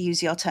reflect, to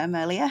use your term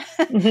earlier,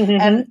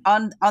 and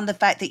on the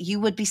fact that you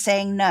would be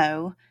saying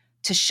no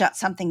to shut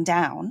something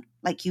down,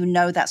 like,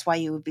 that's why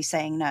you would be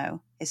saying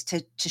no, is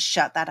to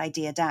shut that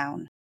idea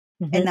down.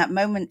 In that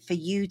moment, for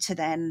you to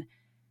then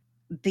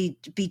be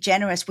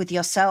generous with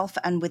yourself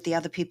and with the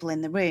other people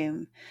in the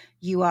room,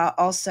 you are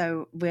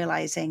also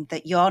realizing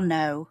that your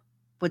no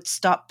would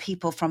stop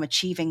people from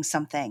achieving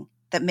something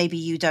that maybe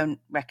you don't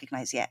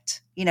recognize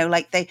yet.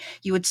 Like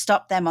you would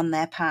stop them on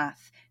their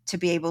path to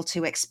be able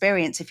to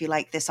experience, if you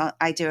like, this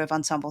idea of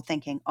ensemble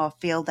thinking, or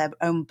feel their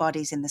own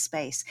bodies in the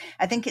space.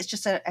 I think it's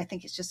just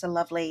a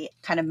lovely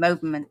kind of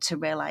moment to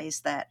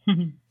realize that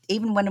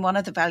even when one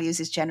of the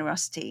values is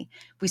generosity,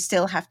 we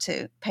still have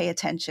to pay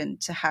attention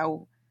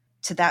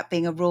to that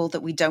being a rule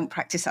that we don't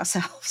practice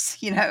ourselves,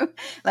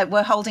 like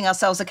we're holding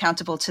ourselves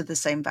accountable to the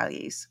same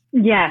values.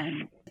 Yes.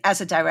 As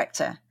a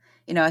director,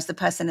 as the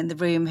person in the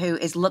room who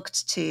is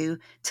looked to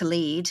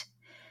lead,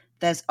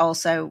 there's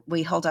also,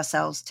 we hold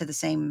ourselves to the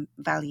same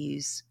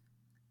values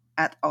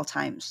at all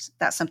times.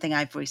 That's something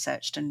I've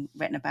researched and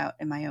written about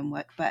in my own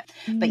work. But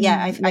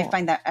yeah, I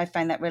find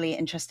that really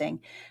interesting.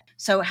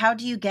 So how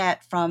do you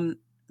get from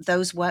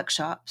those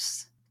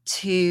workshops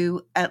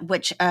to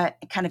which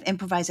kind of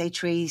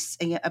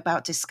improvisatory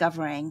about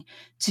discovering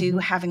to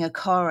having a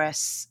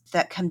chorus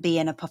that can be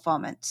in a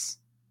performance?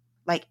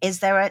 Like, is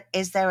there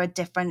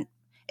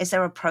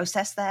a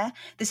process there?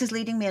 This is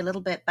leading me a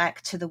little bit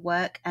back to the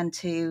work and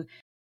to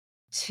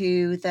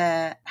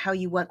the how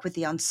you work with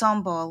the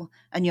ensemble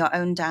and your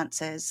own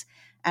dancers,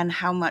 and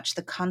how much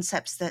the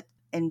concepts that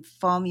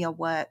inform your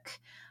work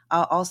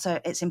are also,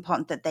 it's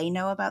important that they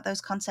know about those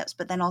concepts,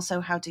 but then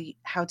also how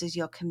does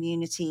your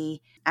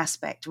community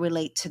aspect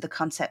relate to the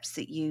concepts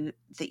that you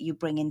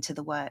bring into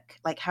the work?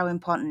 Like, how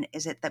important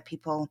is it that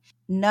people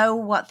know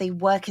what the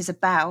work is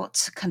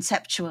about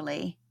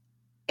conceptually?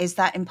 Is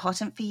that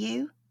important for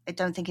you? I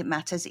don't think it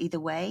matters either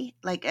way.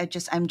 Like,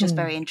 I'm just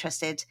very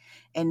interested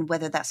in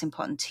whether that's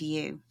important to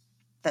you,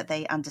 that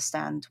they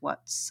understand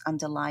what's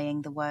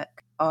underlying the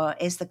work, or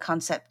is the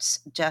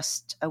concept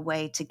just a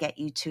way to get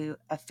you to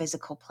a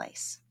physical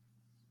place?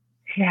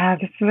 Yeah,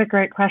 this is a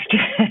great question.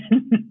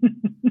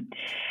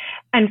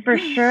 And for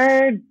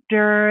sure,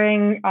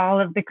 during all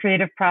of the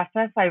creative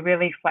process, I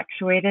really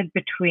fluctuated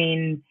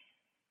between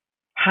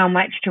how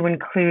much to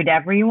include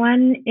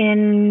everyone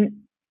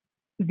in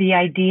the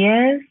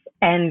ideas,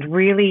 and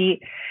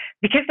really,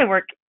 because the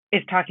work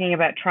is talking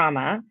about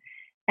trauma,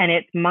 and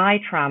it's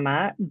my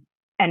trauma,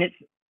 and it's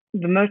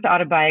the most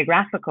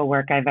autobiographical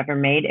work I've ever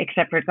made,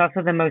 except for it's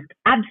also the most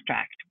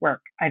abstract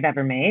work I've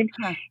ever made,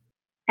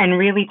 and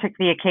really took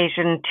the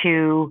occasion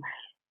to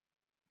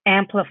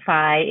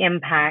amplify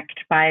impact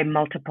by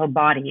multiple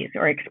bodies,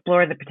 or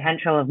explore the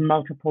potential of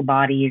multiple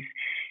bodies,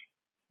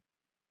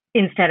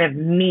 instead of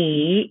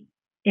me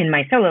in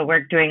my solo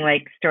work doing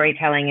like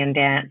storytelling and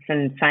dance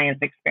and science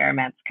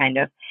experiments, kind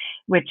of,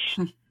 which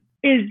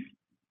is,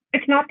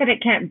 it's not that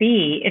it can't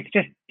be, it's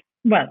just,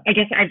 well, I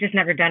guess I've just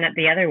never done it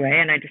the other way,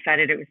 and I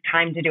decided it was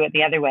time to do it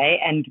the other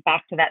way. And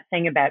back to that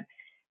thing about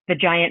the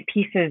giant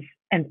pieces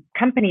and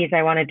companies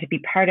I wanted to be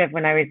part of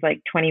when I was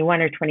like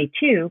 21 or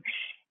 22.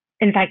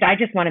 In fact, I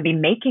just want to be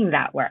making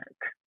that work.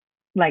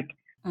 Like,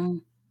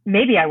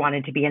 maybe I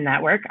wanted to be in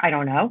that work, I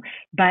don't know.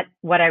 But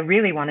what I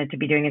really wanted to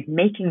be doing is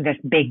making this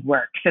big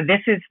work. So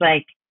this is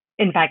like,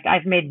 in fact,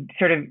 I've made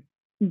sort of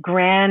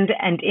grand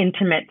and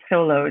intimate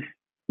solos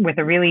with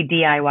a really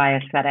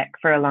DIY aesthetic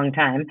for a long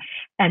time.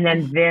 And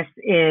then this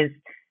is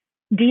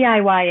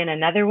DIY in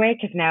another way,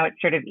 because now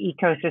it's sort of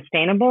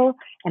eco-sustainable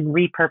and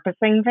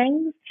repurposing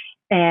things.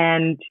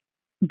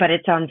 But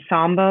it's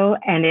ensemble,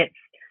 and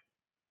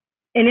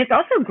it's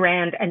also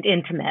grand and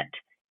intimate.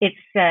 It's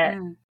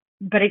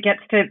but it gets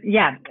to,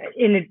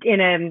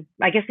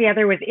 I guess the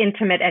other was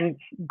intimate and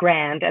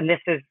grand, and this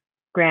is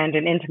grand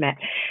and intimate.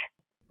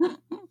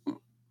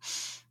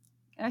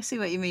 I see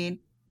what you mean.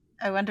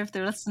 I wonder if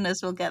the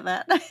listeners will get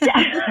that.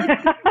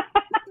 Yeah.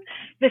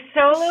 The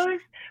solos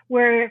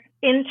were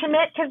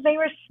intimate because they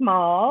were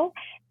small,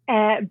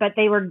 but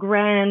they were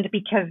grand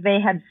because they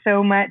had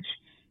so much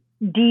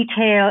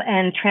detail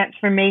and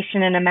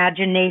transformation and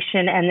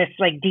imagination, and this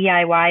like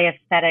DIY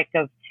aesthetic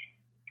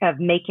of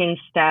making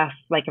stuff,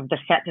 like of the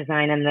set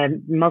design and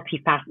the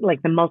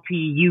like the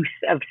multi-use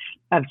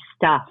of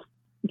stuff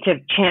to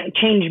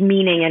change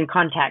meaning and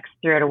context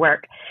throughout a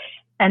work.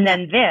 And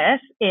then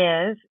this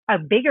is a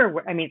bigger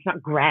work. I mean, it's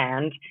not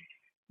grand,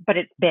 but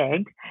it's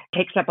big,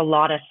 takes up a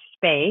lot of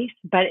space,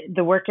 but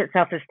the work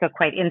itself is still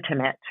quite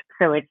intimate.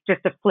 So it's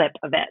just a flip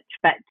of it.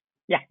 But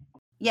yeah.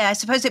 Yeah, I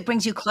suppose it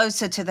brings you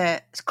closer to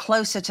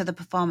the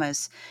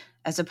performers,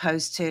 as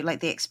opposed to, like,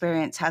 the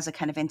experience has a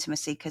kind of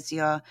intimacy because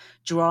you're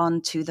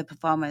drawn to the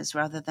performers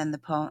rather than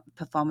the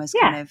performers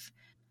kind of,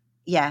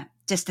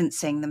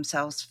 distancing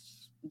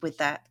themselves with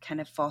that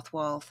kind of fourth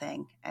wall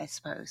thing, I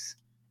suppose.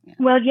 Yeah.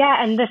 Well,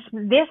 yeah, and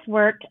this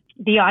work,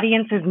 the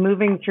audience is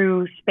moving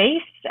through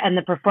space, and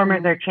the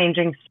performers are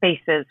changing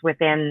spaces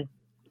within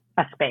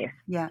a space.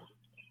 Yeah.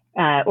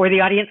 or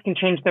the audience can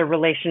change their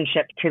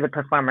relationship to the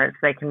performers.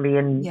 They can be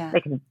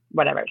they can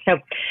whatever. So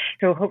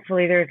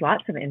hopefully there's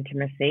lots of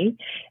intimacy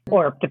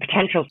or the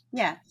potential.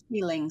 Yeah,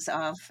 feelings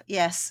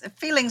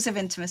of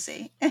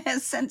intimacy,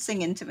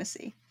 sensing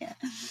intimacy. Yeah.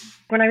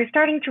 When I was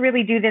starting to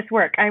really do this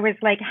work, I was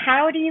like,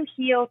 how do you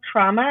heal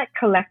trauma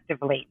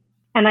collectively?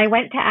 And I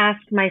went to ask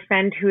my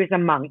friend who is a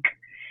monk,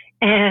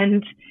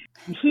 and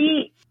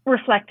he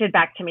reflected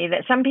back to me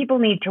that some people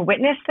need to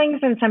witness things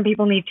and some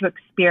people need to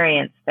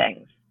experience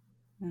things.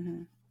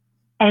 Mm-hmm.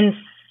 And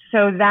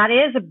so that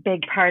is a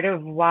big part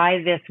of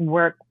why this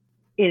work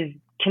is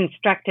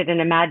constructed and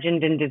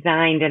imagined and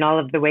designed in all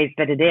of the ways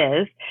that it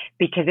is,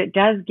 because it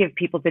does give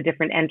people the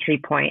different entry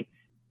points.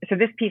 So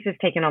this piece has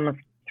taken almost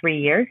 3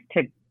 years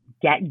to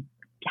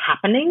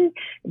happened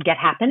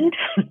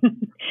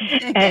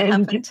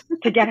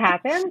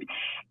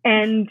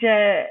and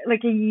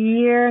like a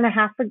year and a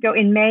half ago,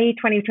 in May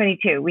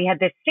 2022, we had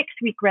this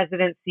 6-week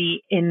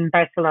residency in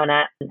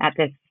Barcelona at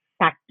this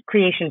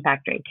creation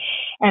factory,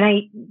 and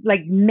I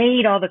like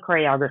made all the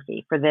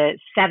choreography for the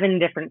 7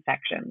 different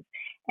sections,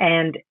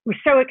 and it was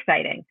so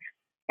exciting.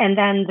 And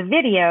then the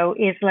video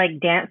is like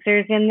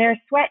dancers in their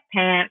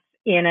sweatpants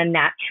in a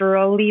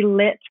naturally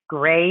lit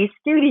gray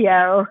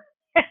studio.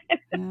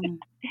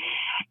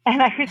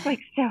 And I was like,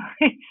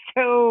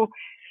 so,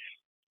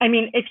 I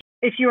mean,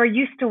 if you are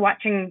used to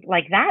watching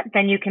like that,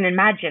 then you can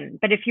imagine.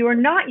 But if you are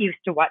not used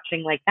to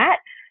watching like that,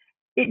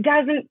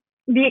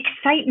 the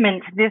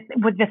excitement,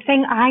 with the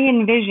thing I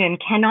envision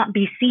cannot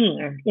be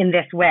seen in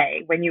this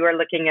way when you are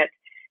looking at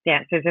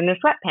dancers in their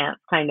sweatpants,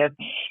 kind of.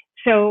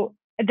 So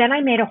then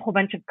I made a whole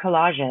bunch of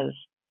collages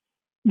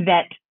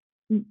that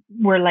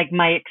were like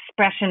my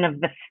expression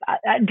of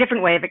a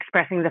different way of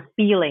expressing the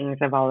feelings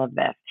of all of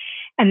this.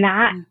 And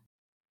that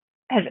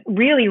has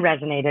really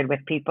resonated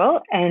with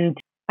people. And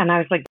I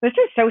was like, this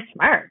is so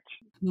smart.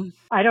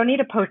 I don't need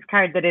a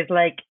postcard that is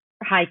like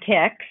high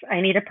kicks.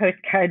 I need a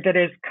postcard that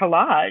is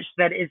collage,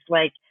 that is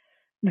like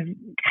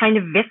kind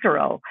of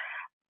visceral.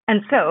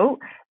 And so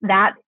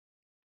that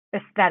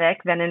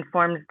aesthetic then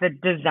informs the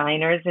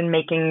designers in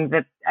making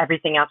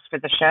everything else for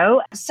the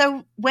show.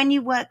 So when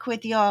you work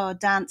with your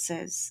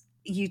dancers,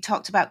 you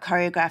talked about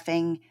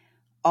choreographing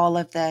all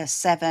of the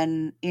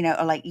 7,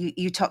 or like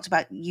you talked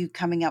about you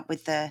coming up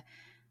with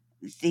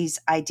these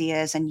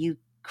ideas and you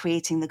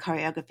creating the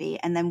choreography.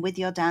 And then with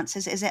your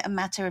dancers, is it a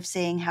matter of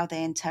seeing how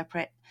they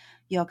interpret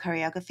your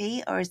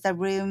choreography, or is there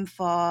room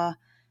for,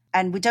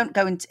 and we don't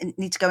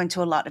need to go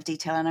into a lot of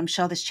detail, and I'm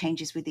sure this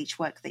changes with each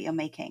work that you're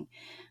making,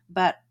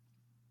 but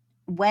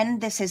when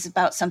this is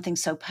about something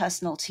so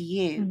personal to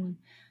you,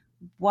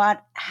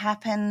 what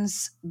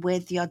happens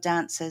with your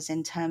dancers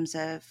in terms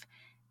of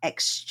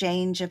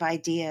exchange of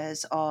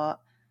ideas, or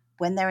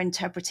when they're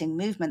interpreting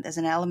movement, there's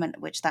an element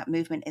at which that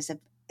movement is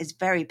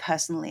very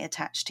personally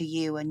attached to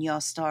you and your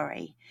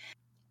story.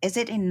 Is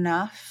it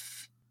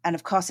enough? And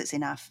of course it's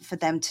enough for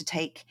them to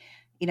take,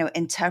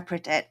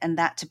 interpret it and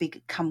that to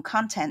become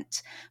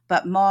content.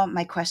 But more,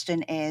 my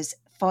question is,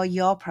 for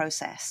your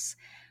process,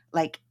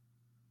 like,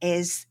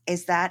 is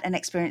that an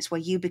experience where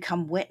you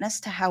become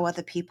witness to how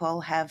other people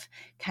have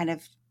kind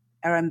of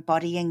are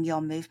embodying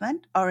your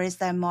movement? Or is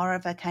there more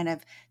of a kind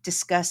of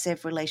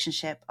discursive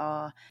relationship?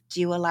 Or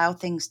do you allow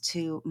things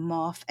to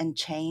morph and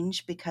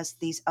change because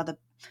these other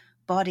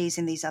bodies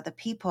and these other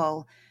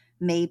people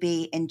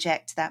maybe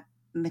inject that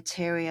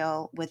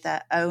material with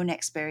their own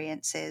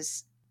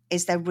experiences?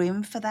 Is there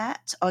room for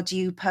that? Or do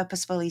you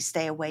purposefully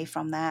stay away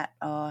from that?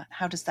 Or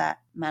how does that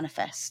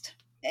manifest?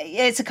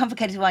 It's a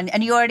complicated one.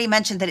 And you already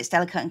mentioned that it's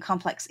delicate and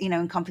complex,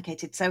 and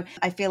complicated. So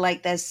I feel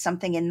like there's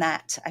something in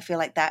that. I feel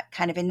like that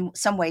kind of in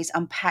some ways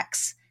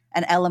unpacks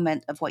an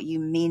element of what you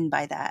mean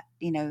by that,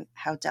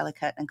 how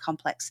delicate and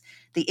complex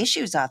the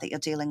issues are that you're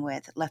dealing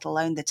with, let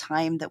alone the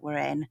time that we're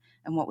in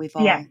and what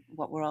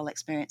we're all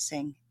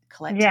experiencing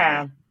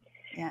collectively.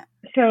 Yeah.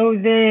 So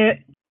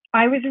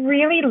I was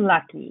really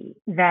lucky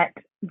that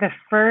the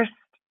first,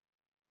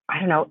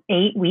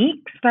 8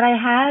 weeks that I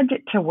had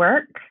to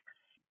work,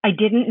 I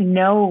didn't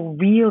know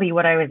really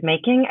what I was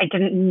making. I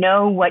didn't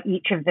know what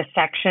each of the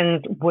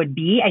sections would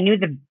be. I knew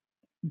the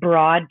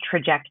broad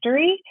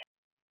trajectory.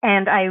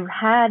 And I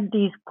had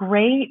these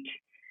great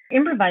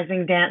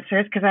improvising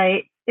dancers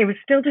because it was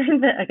still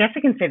during I guess I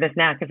can say this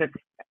now because it's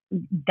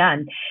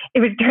done.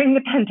 It was during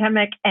the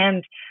pandemic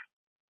and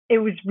it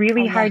was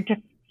really hard to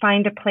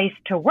find a place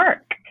to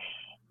work.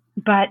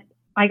 But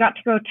I got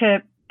to go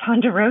to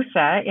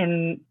Ponderosa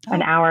in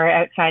an hour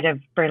outside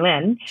of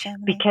Berlin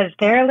because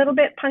they're a little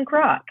bit punk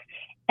rock.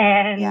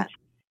 And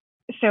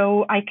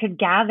so I could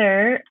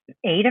gather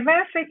 8 of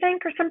us, I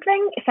think, or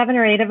something, 7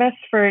 or 8 of us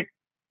for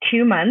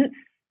 2 months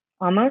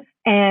almost.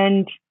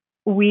 And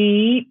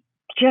we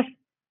just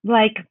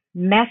like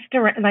messed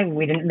around. Like,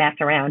 we didn't mess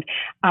around.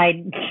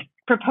 I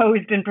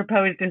proposed and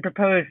proposed and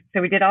proposed.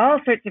 So we did all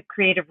sorts of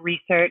creative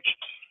research.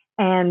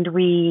 And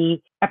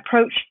we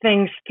approached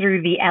things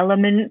through the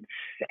elements,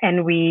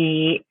 and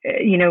we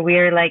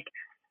were like,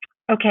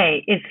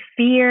 okay, is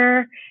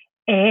fear,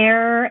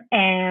 air,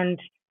 and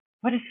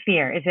what is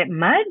fear? Is it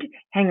mud?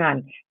 Hang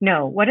on.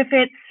 No. What if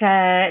it's,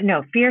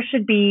 no, fear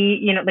should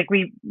be, like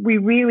we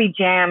really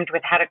jammed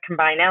with how to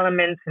combine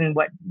elements and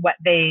what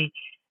they,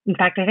 in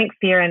fact, I think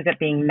fear ends up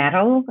being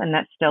metal, and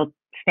that still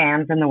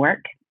stands in the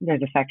work.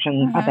 There's a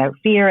section about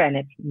fear, and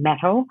it's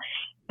metal.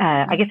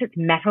 I guess it's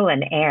metal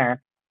and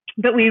air.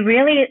 But we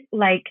really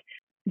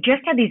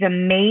just had these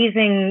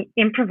amazing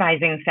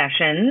improvising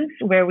sessions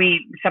where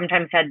we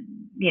sometimes had,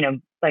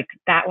 like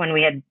that one,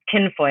 we had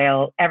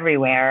tinfoil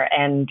everywhere,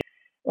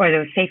 or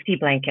those safety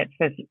blankets,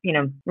 those,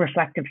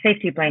 reflective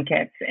safety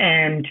blankets.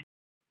 And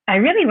I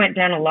really went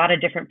down a lot of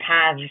different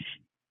paths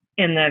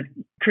in the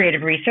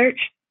creative research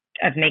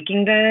of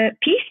making the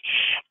piece.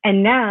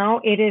 And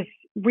now it's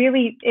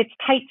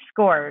tight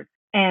scores.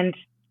 And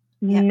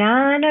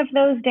none of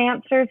those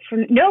dancers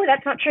no,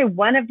 that's not true.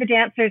 One of the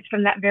dancers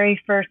from that very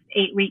first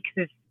 8 weeks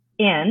is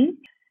in.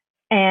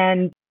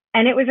 And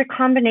it was a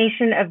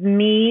combination of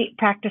me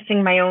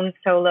practicing my own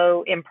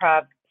solo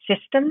improv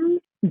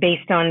systems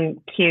based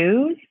on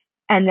cues,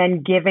 and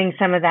then giving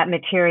some of that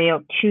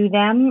material to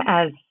them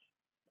as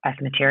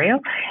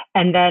material.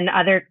 And then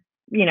other,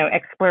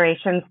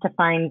 explorations to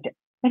find,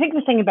 I think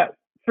the thing about,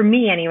 for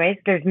me anyways,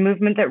 there's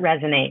movement that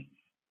resonates.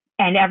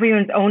 And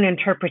everyone's own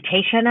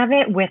interpretation of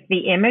it with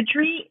the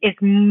imagery is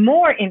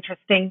more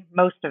interesting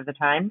most of the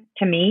time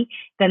to me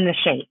than the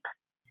shape.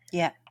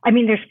 Yeah. I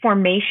mean, there's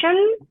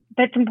formation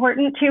that's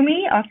important to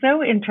me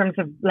also in terms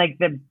of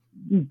the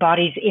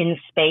bodies in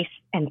space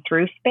and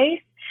through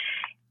space.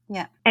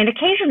 Yeah. And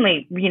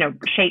occasionally,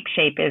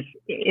 shape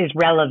is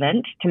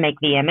relevant to make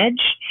the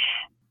image.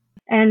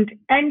 And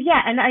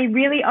I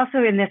really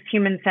also, in this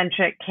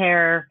human-centric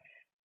care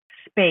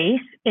space,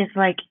 is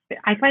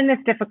I find this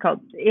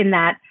difficult in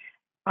that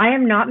I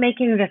am not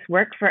making this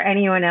work for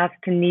anyone else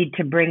to need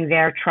to bring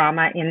their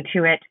trauma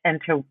into it and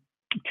to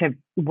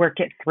work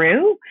it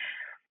through.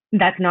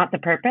 That's not the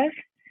purpose.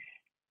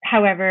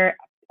 However,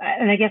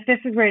 and I guess this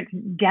is where it's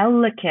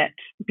delicate,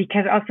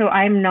 because also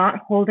I'm not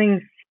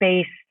holding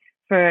space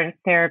for a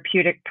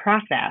therapeutic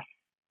process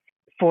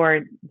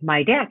for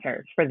my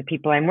dancers, for the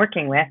people I'm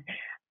working with.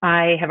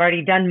 I have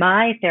already done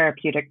my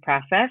therapeutic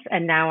process,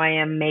 and now I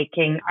am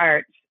making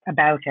art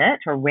about it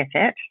or with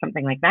it,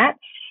 something like that.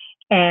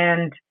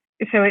 And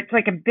so it's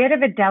a bit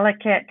of a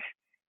delicate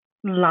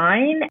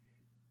line.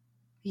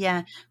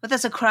 Yeah. But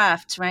there's a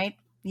craft, right?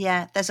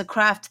 Yeah. There's a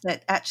craft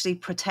that actually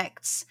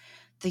protects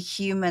the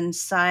human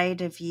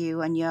side of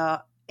you and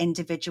your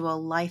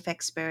individual life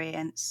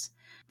experience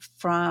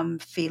from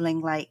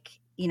feeling like,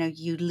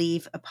 you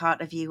leave a part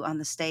of you on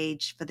the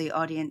stage for the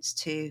audience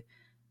to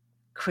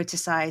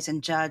criticize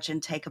and judge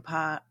and take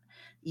apart.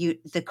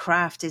 The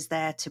craft is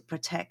there to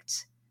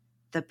protect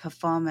the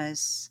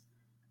performers,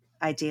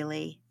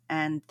 ideally,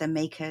 and the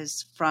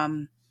makers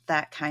from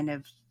that kind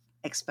of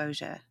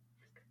exposure.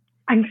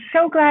 I'm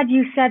so glad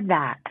you said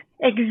that.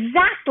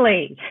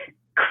 Exactly.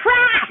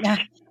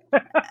 Craft.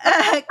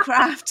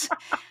 Craft.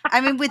 I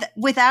mean,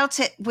 without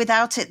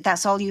it,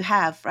 that's all you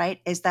have,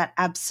 right? Is that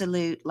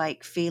absolute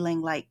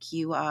feeling like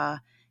you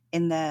are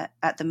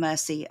at the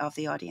mercy of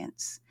the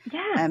audience.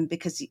 Yeah.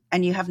 Because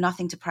you have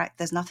nothing to practice.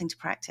 There's nothing to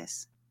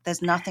practice.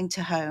 There's nothing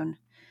to hone.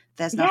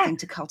 There's nothing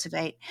to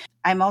cultivate.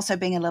 I'm also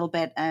being a little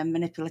bit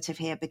manipulative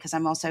here because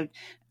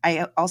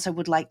I also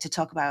would like to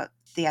talk about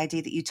the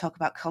idea that you talk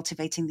about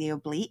cultivating the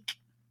oblique.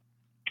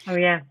 Oh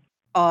yeah.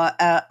 Or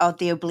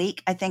the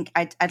oblique. I think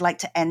I'd like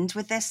to end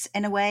with this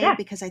in a way,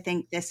 because I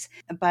think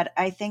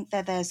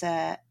that there's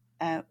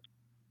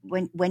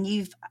when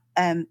you've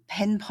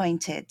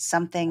pinpointed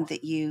something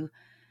that you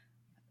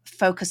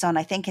focus on,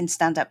 I think in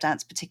stand-up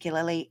dance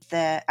particularly,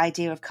 the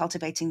idea of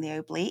cultivating the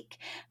oblique.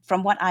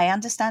 From what I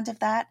understand of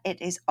that,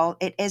 it is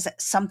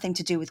something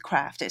to do with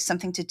craft. It's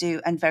something to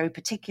do, and very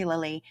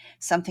particularly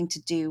something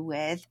to do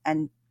with,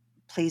 and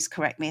please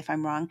correct me if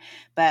I'm wrong,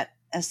 but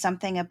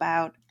something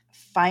about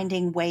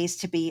finding ways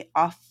to be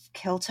off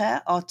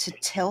kilter or to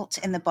tilt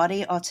in the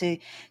body or to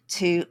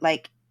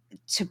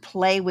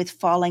play with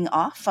falling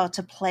off or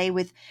to play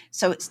with,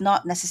 so it's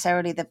not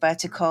necessarily the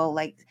vertical,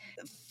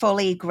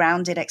 fully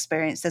grounded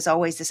experience. There's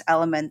always this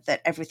element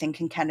that everything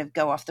can kind of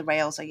go off the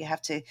rails, or you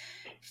have to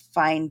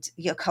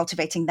you're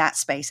cultivating that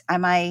space.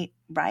 Am I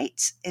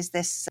right? Is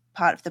this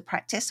part of the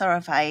practice, or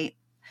have I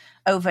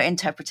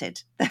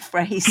overinterpreted the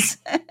phrase?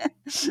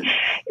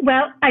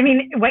 Well, I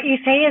mean, what you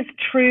say is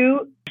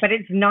true, but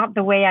it's not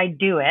the way I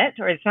do it,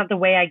 or it's not the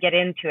way I get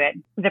into it.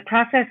 The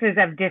processes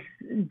of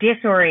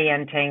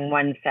disorienting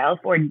oneself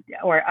or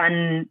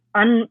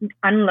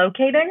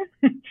unlocating,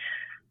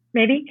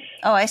 maybe.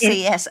 Oh, I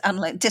see. Yes,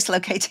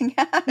 dislocating.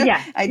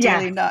 Yeah,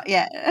 ideally not.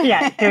 Yeah,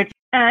 yeah. So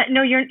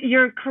no,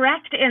 you're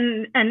correct,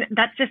 and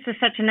that's just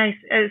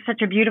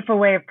such a beautiful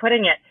way of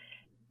putting it.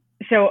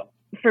 So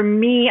for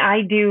me,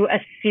 I do a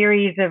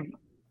series of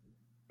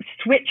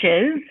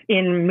switches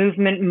in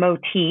movement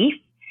motif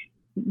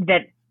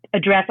that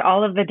address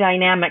all of the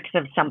dynamics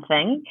of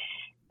something,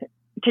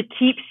 to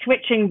keep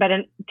switching, but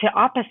to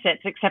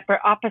opposites, except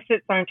for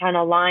opposites aren't on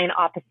a line,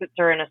 opposites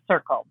are in a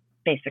circle,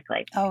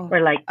 basically. Or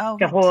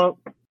whole.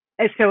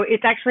 So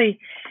it's actually,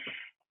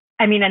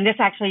 I mean, and this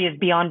actually is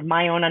beyond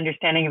my own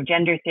understanding of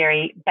gender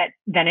theory, but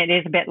then it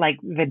is a bit like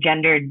the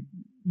gendered,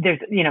 there's,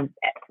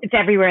 it's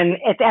everywhere and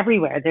it's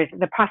everywhere.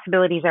 The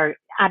possibilities are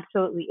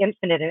absolutely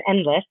infinite and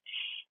endless.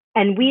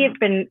 And we have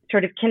been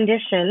sort of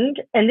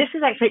conditioned, and this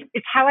is actually,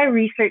 it's how I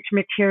research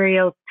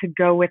materials to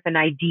go with an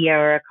idea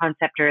or a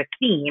concept or a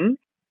theme.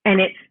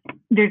 And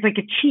there's like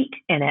a cheat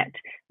in it,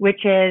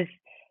 which is,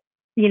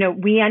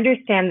 we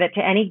understand that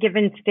to any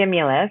given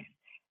stimulus,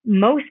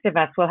 most of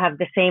us will have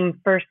the same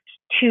first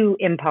two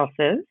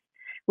impulses,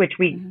 which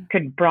we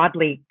could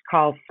broadly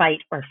call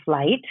fight or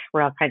flight.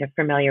 We're all kind of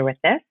familiar with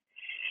this.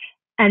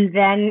 And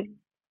then,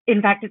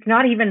 in fact, it's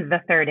not even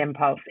the third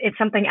impulse. It's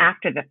something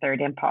after the third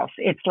impulse.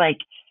 It's like,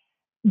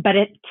 but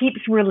it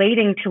keeps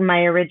relating to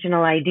my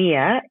original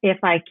idea if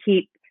I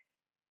keep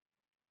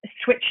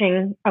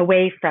switching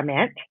away from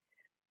it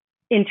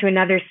into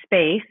another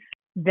space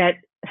that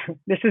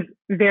this is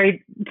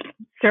very,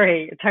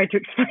 sorry, it's hard to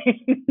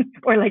explain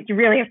or like you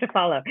really have to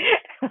follow.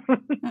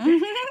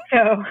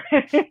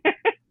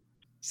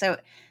 So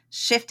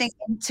shifting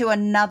into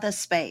another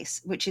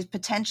space, which is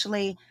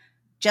potentially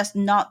just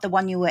not the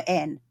one you were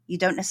in. You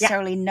don't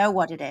necessarily know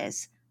what it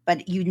is,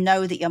 but you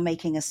know that you're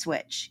making a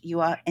switch. You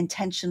are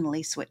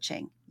intentionally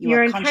switching.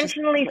 You're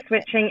intentionally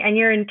switching, and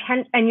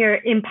you're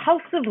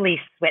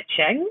impulsively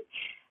switching.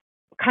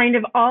 Kind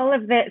of all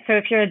of the, so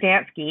if you're a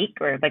dance geek,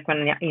 or like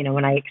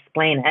when I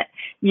explain it,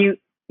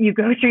 you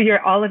go through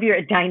all of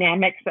your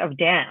dynamics of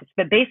dance.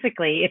 But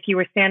basically, if you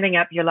were standing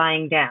up, you're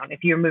lying down.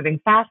 If you were moving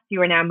fast,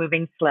 you are now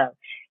moving slow.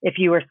 If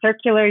you were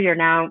circular, you're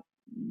now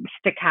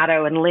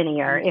staccato and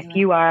linear. If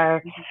you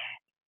are,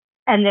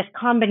 and this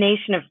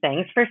combination of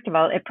things, first of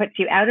all, it puts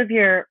you out of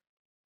your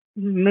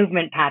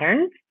movement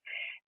patterns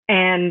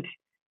and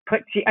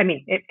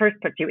it first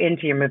puts you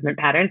into your movement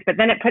patterns, but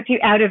then it puts you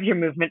out of your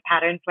movement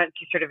patterns once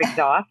you sort of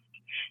exhaust.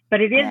 But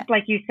it is,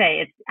 like you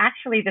say, it's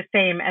actually the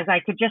same as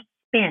I could just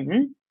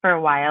spin for a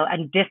while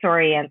and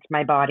disorient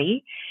my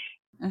body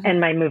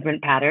and my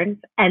movement patterns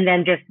and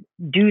then just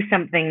do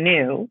something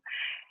new.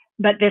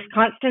 But this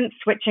constant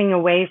switching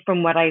away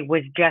from what I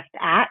was just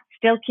at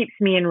still keeps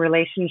me in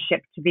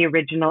relationship to the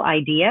original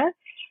idea.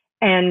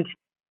 And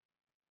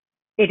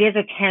it is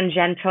a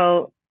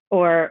tangential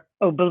or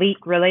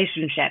oblique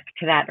relationship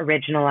to that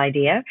original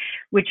idea,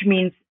 which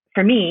means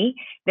for me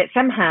that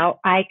somehow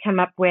I come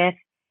up with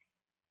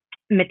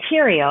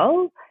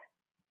material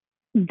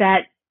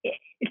that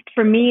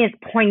for me is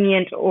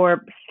poignant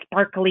or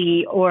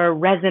sparkly or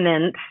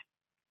resonant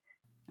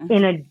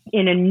in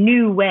a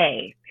new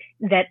way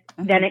that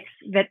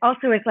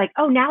also is like,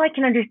 oh, now I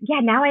can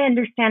now I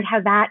understand how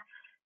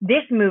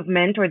this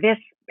movement or this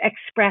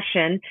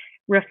expression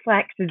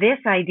reflects this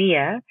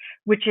idea,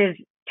 which is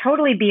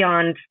totally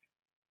beyond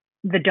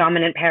the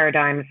dominant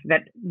paradigms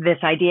that this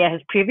idea has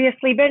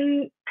previously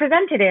been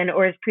presented in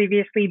or has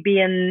previously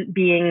been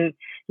being,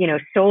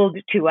 sold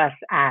to us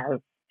as,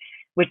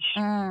 which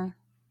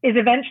is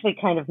eventually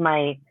kind of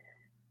my,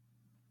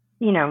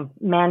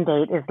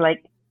 mandate is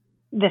like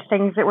the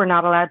things that we're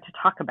not allowed to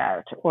talk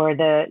about or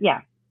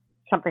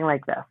something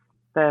like this,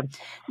 the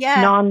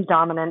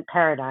non-dominant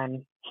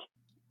paradigm.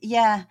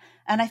 Yeah.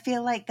 And I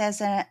feel like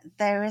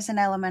there is an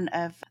element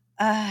of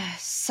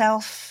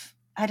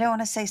I don't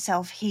want to say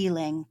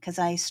self-healing because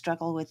I'm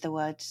struggling with the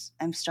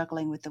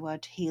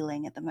word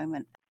healing at the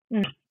moment.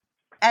 And,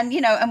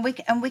 and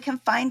we can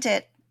find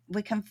it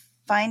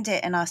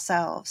in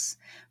ourselves,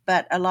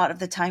 but a lot of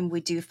the time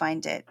we do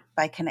find it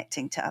by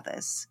connecting to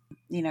others,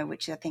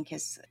 which I think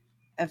is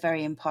a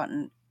very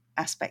important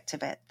aspect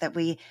of it, that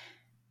we're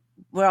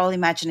all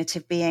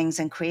imaginative beings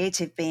and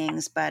creative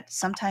beings, but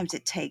sometimes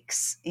it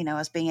takes,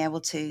 us being able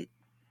to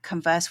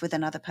converse with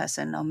another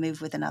person or move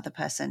with another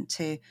person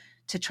to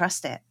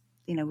trust it,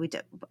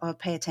 or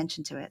pay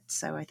attention to it.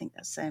 So I think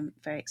that's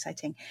very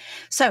exciting.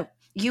 So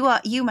you,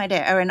 my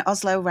dear, are in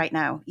Oslo right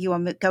now. You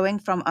are going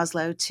from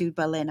Oslo to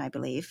Berlin, I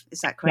believe.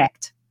 Is that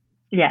correct?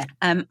 Yeah.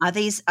 Are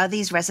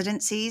these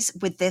residencies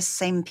with this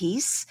same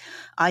piece?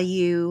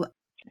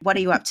 What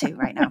are you up to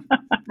right now?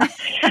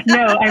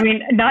 No, I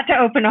mean, not to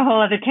open a whole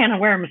other can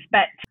of worms,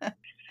 but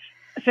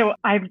so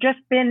I've just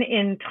been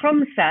in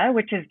Tromsø,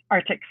 which is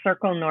Arctic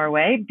Circle,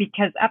 Norway,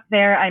 because up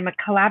there I'm a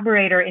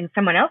collaborator in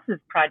someone else's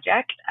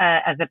project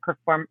as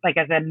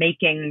a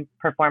making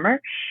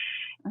performer.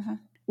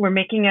 We're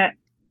making a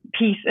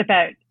piece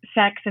about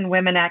sex and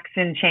women acts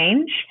in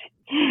change,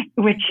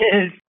 which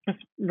is a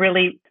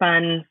really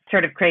fun,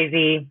 sort of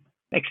crazy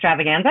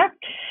extravaganza.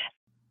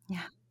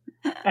 Yeah.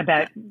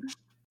 About,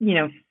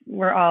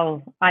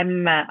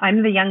 I'm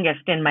the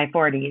youngest in my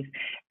 40s.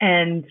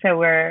 And so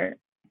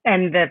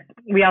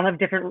we all have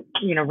different,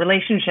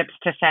 relationships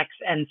to sex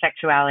and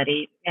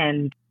sexuality.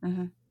 And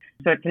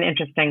so it's an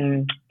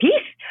interesting piece.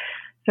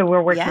 So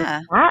we're working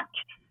on that.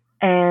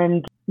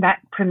 And that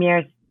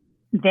premieres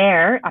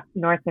there up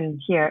north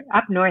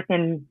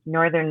in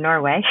northern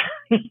Norway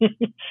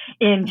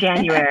in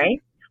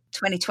January.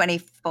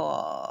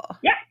 2024.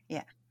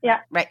 Yeah.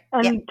 Right.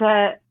 And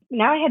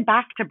now I head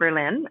back to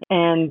Berlin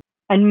and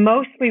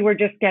mostly we're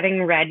just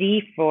getting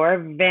ready for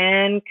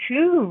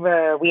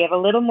Vancouver. We have a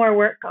little more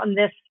work on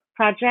this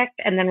project,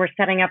 and then we're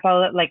setting up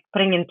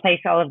putting in place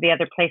all of the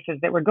other places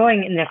that we're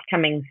going in this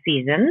coming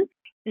season.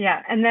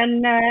 Yeah, and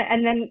then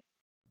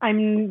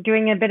I'm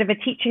doing a bit of a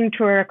teaching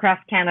tour across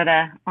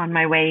Canada on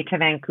my way to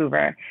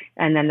Vancouver,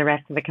 and then the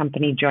rest of the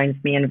company joins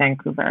me in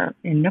Vancouver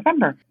in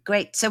November.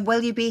 Great. So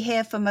will you be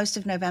here for most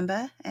of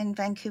November in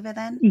Vancouver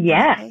then?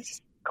 Yeah,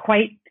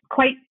 quite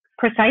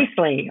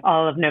precisely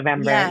all of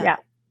November.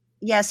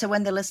 Yeah. So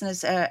when the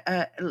listeners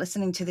are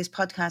listening to this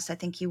podcast, I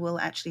think you will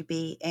actually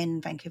be in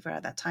Vancouver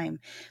at that time,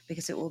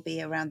 because it will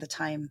be around the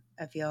time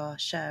of your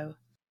show.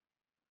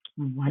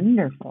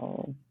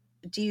 Wonderful.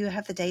 Do you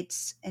have the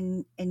dates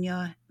in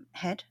your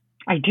head?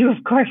 I do,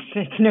 of course.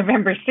 It's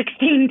November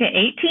 16 to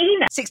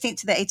 18.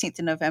 16th to the 18th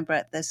of November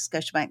at the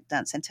Scotiabank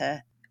Dance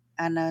Centre.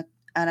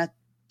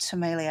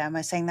 Anatomalia. Am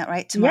I saying that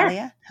right? Tomalia?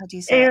 Yes. How do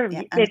you say it?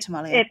 Yeah,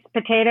 Anatomalia. It's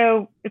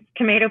potato. It's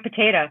tomato.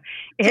 Potato.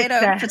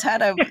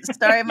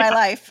 Story of my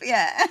life.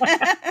 Yeah.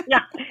 Yeah.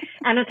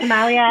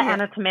 Anatomalia. I'm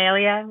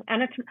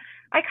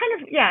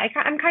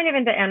kind of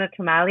into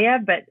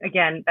Anatomalia, but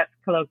again, that's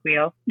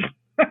colloquial.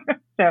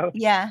 So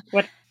yeah,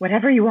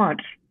 whatever you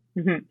want.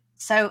 Mm-hmm.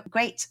 So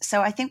great.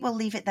 So I think we'll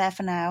leave it there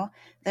for now.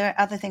 There are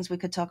other things we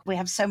could talk. We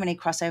have so many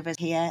crossovers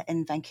here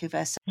in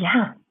Vancouver. So.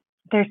 Yeah,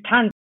 there's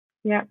tons.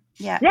 Yeah.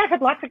 I've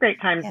had lots of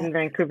great times in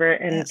Vancouver,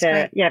 and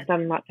I've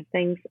done lots of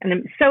things, and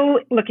I'm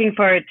so looking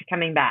forward to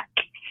coming back.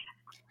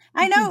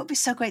 I know, it'd be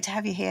so great to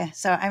have you here.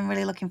 So I'm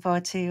really looking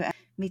forward to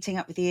meeting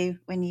up with you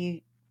when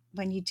you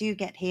do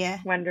get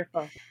here.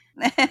 Wonderful.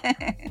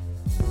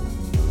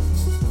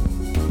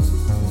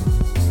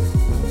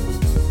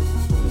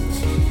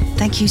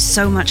 Thank you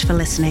so much for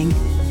listening.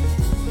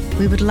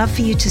 We would love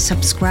for you to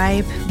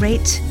subscribe,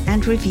 rate,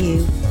 and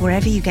review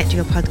wherever you get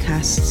your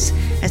podcasts,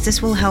 as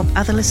this will help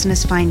other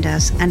listeners find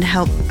us and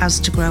help us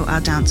to grow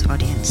our dance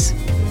audience.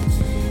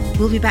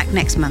 We'll be back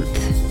next month.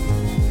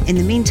 In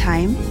the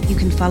meantime, you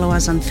can follow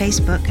us on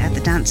Facebook at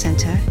The Dance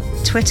Centre,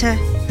 Twitter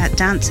at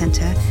Dance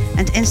Centre,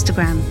 and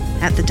Instagram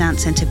at The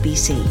Dance Centre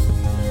BC.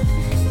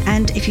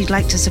 And if you'd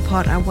like to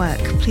support our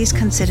work, please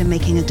consider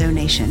making a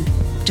donation.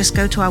 Just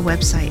go to our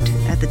website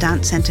at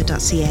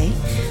thedancecentre.ca,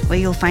 where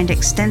you'll find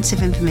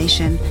extensive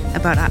information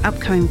about our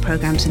upcoming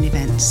programs and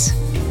events.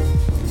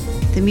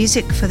 The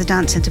music for the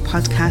Dance Centre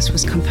podcast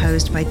was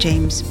composed by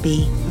James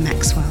B.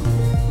 Maxwell.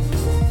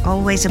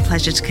 Always a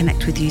pleasure to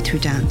connect with you through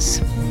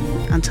dance.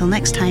 Until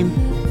next time.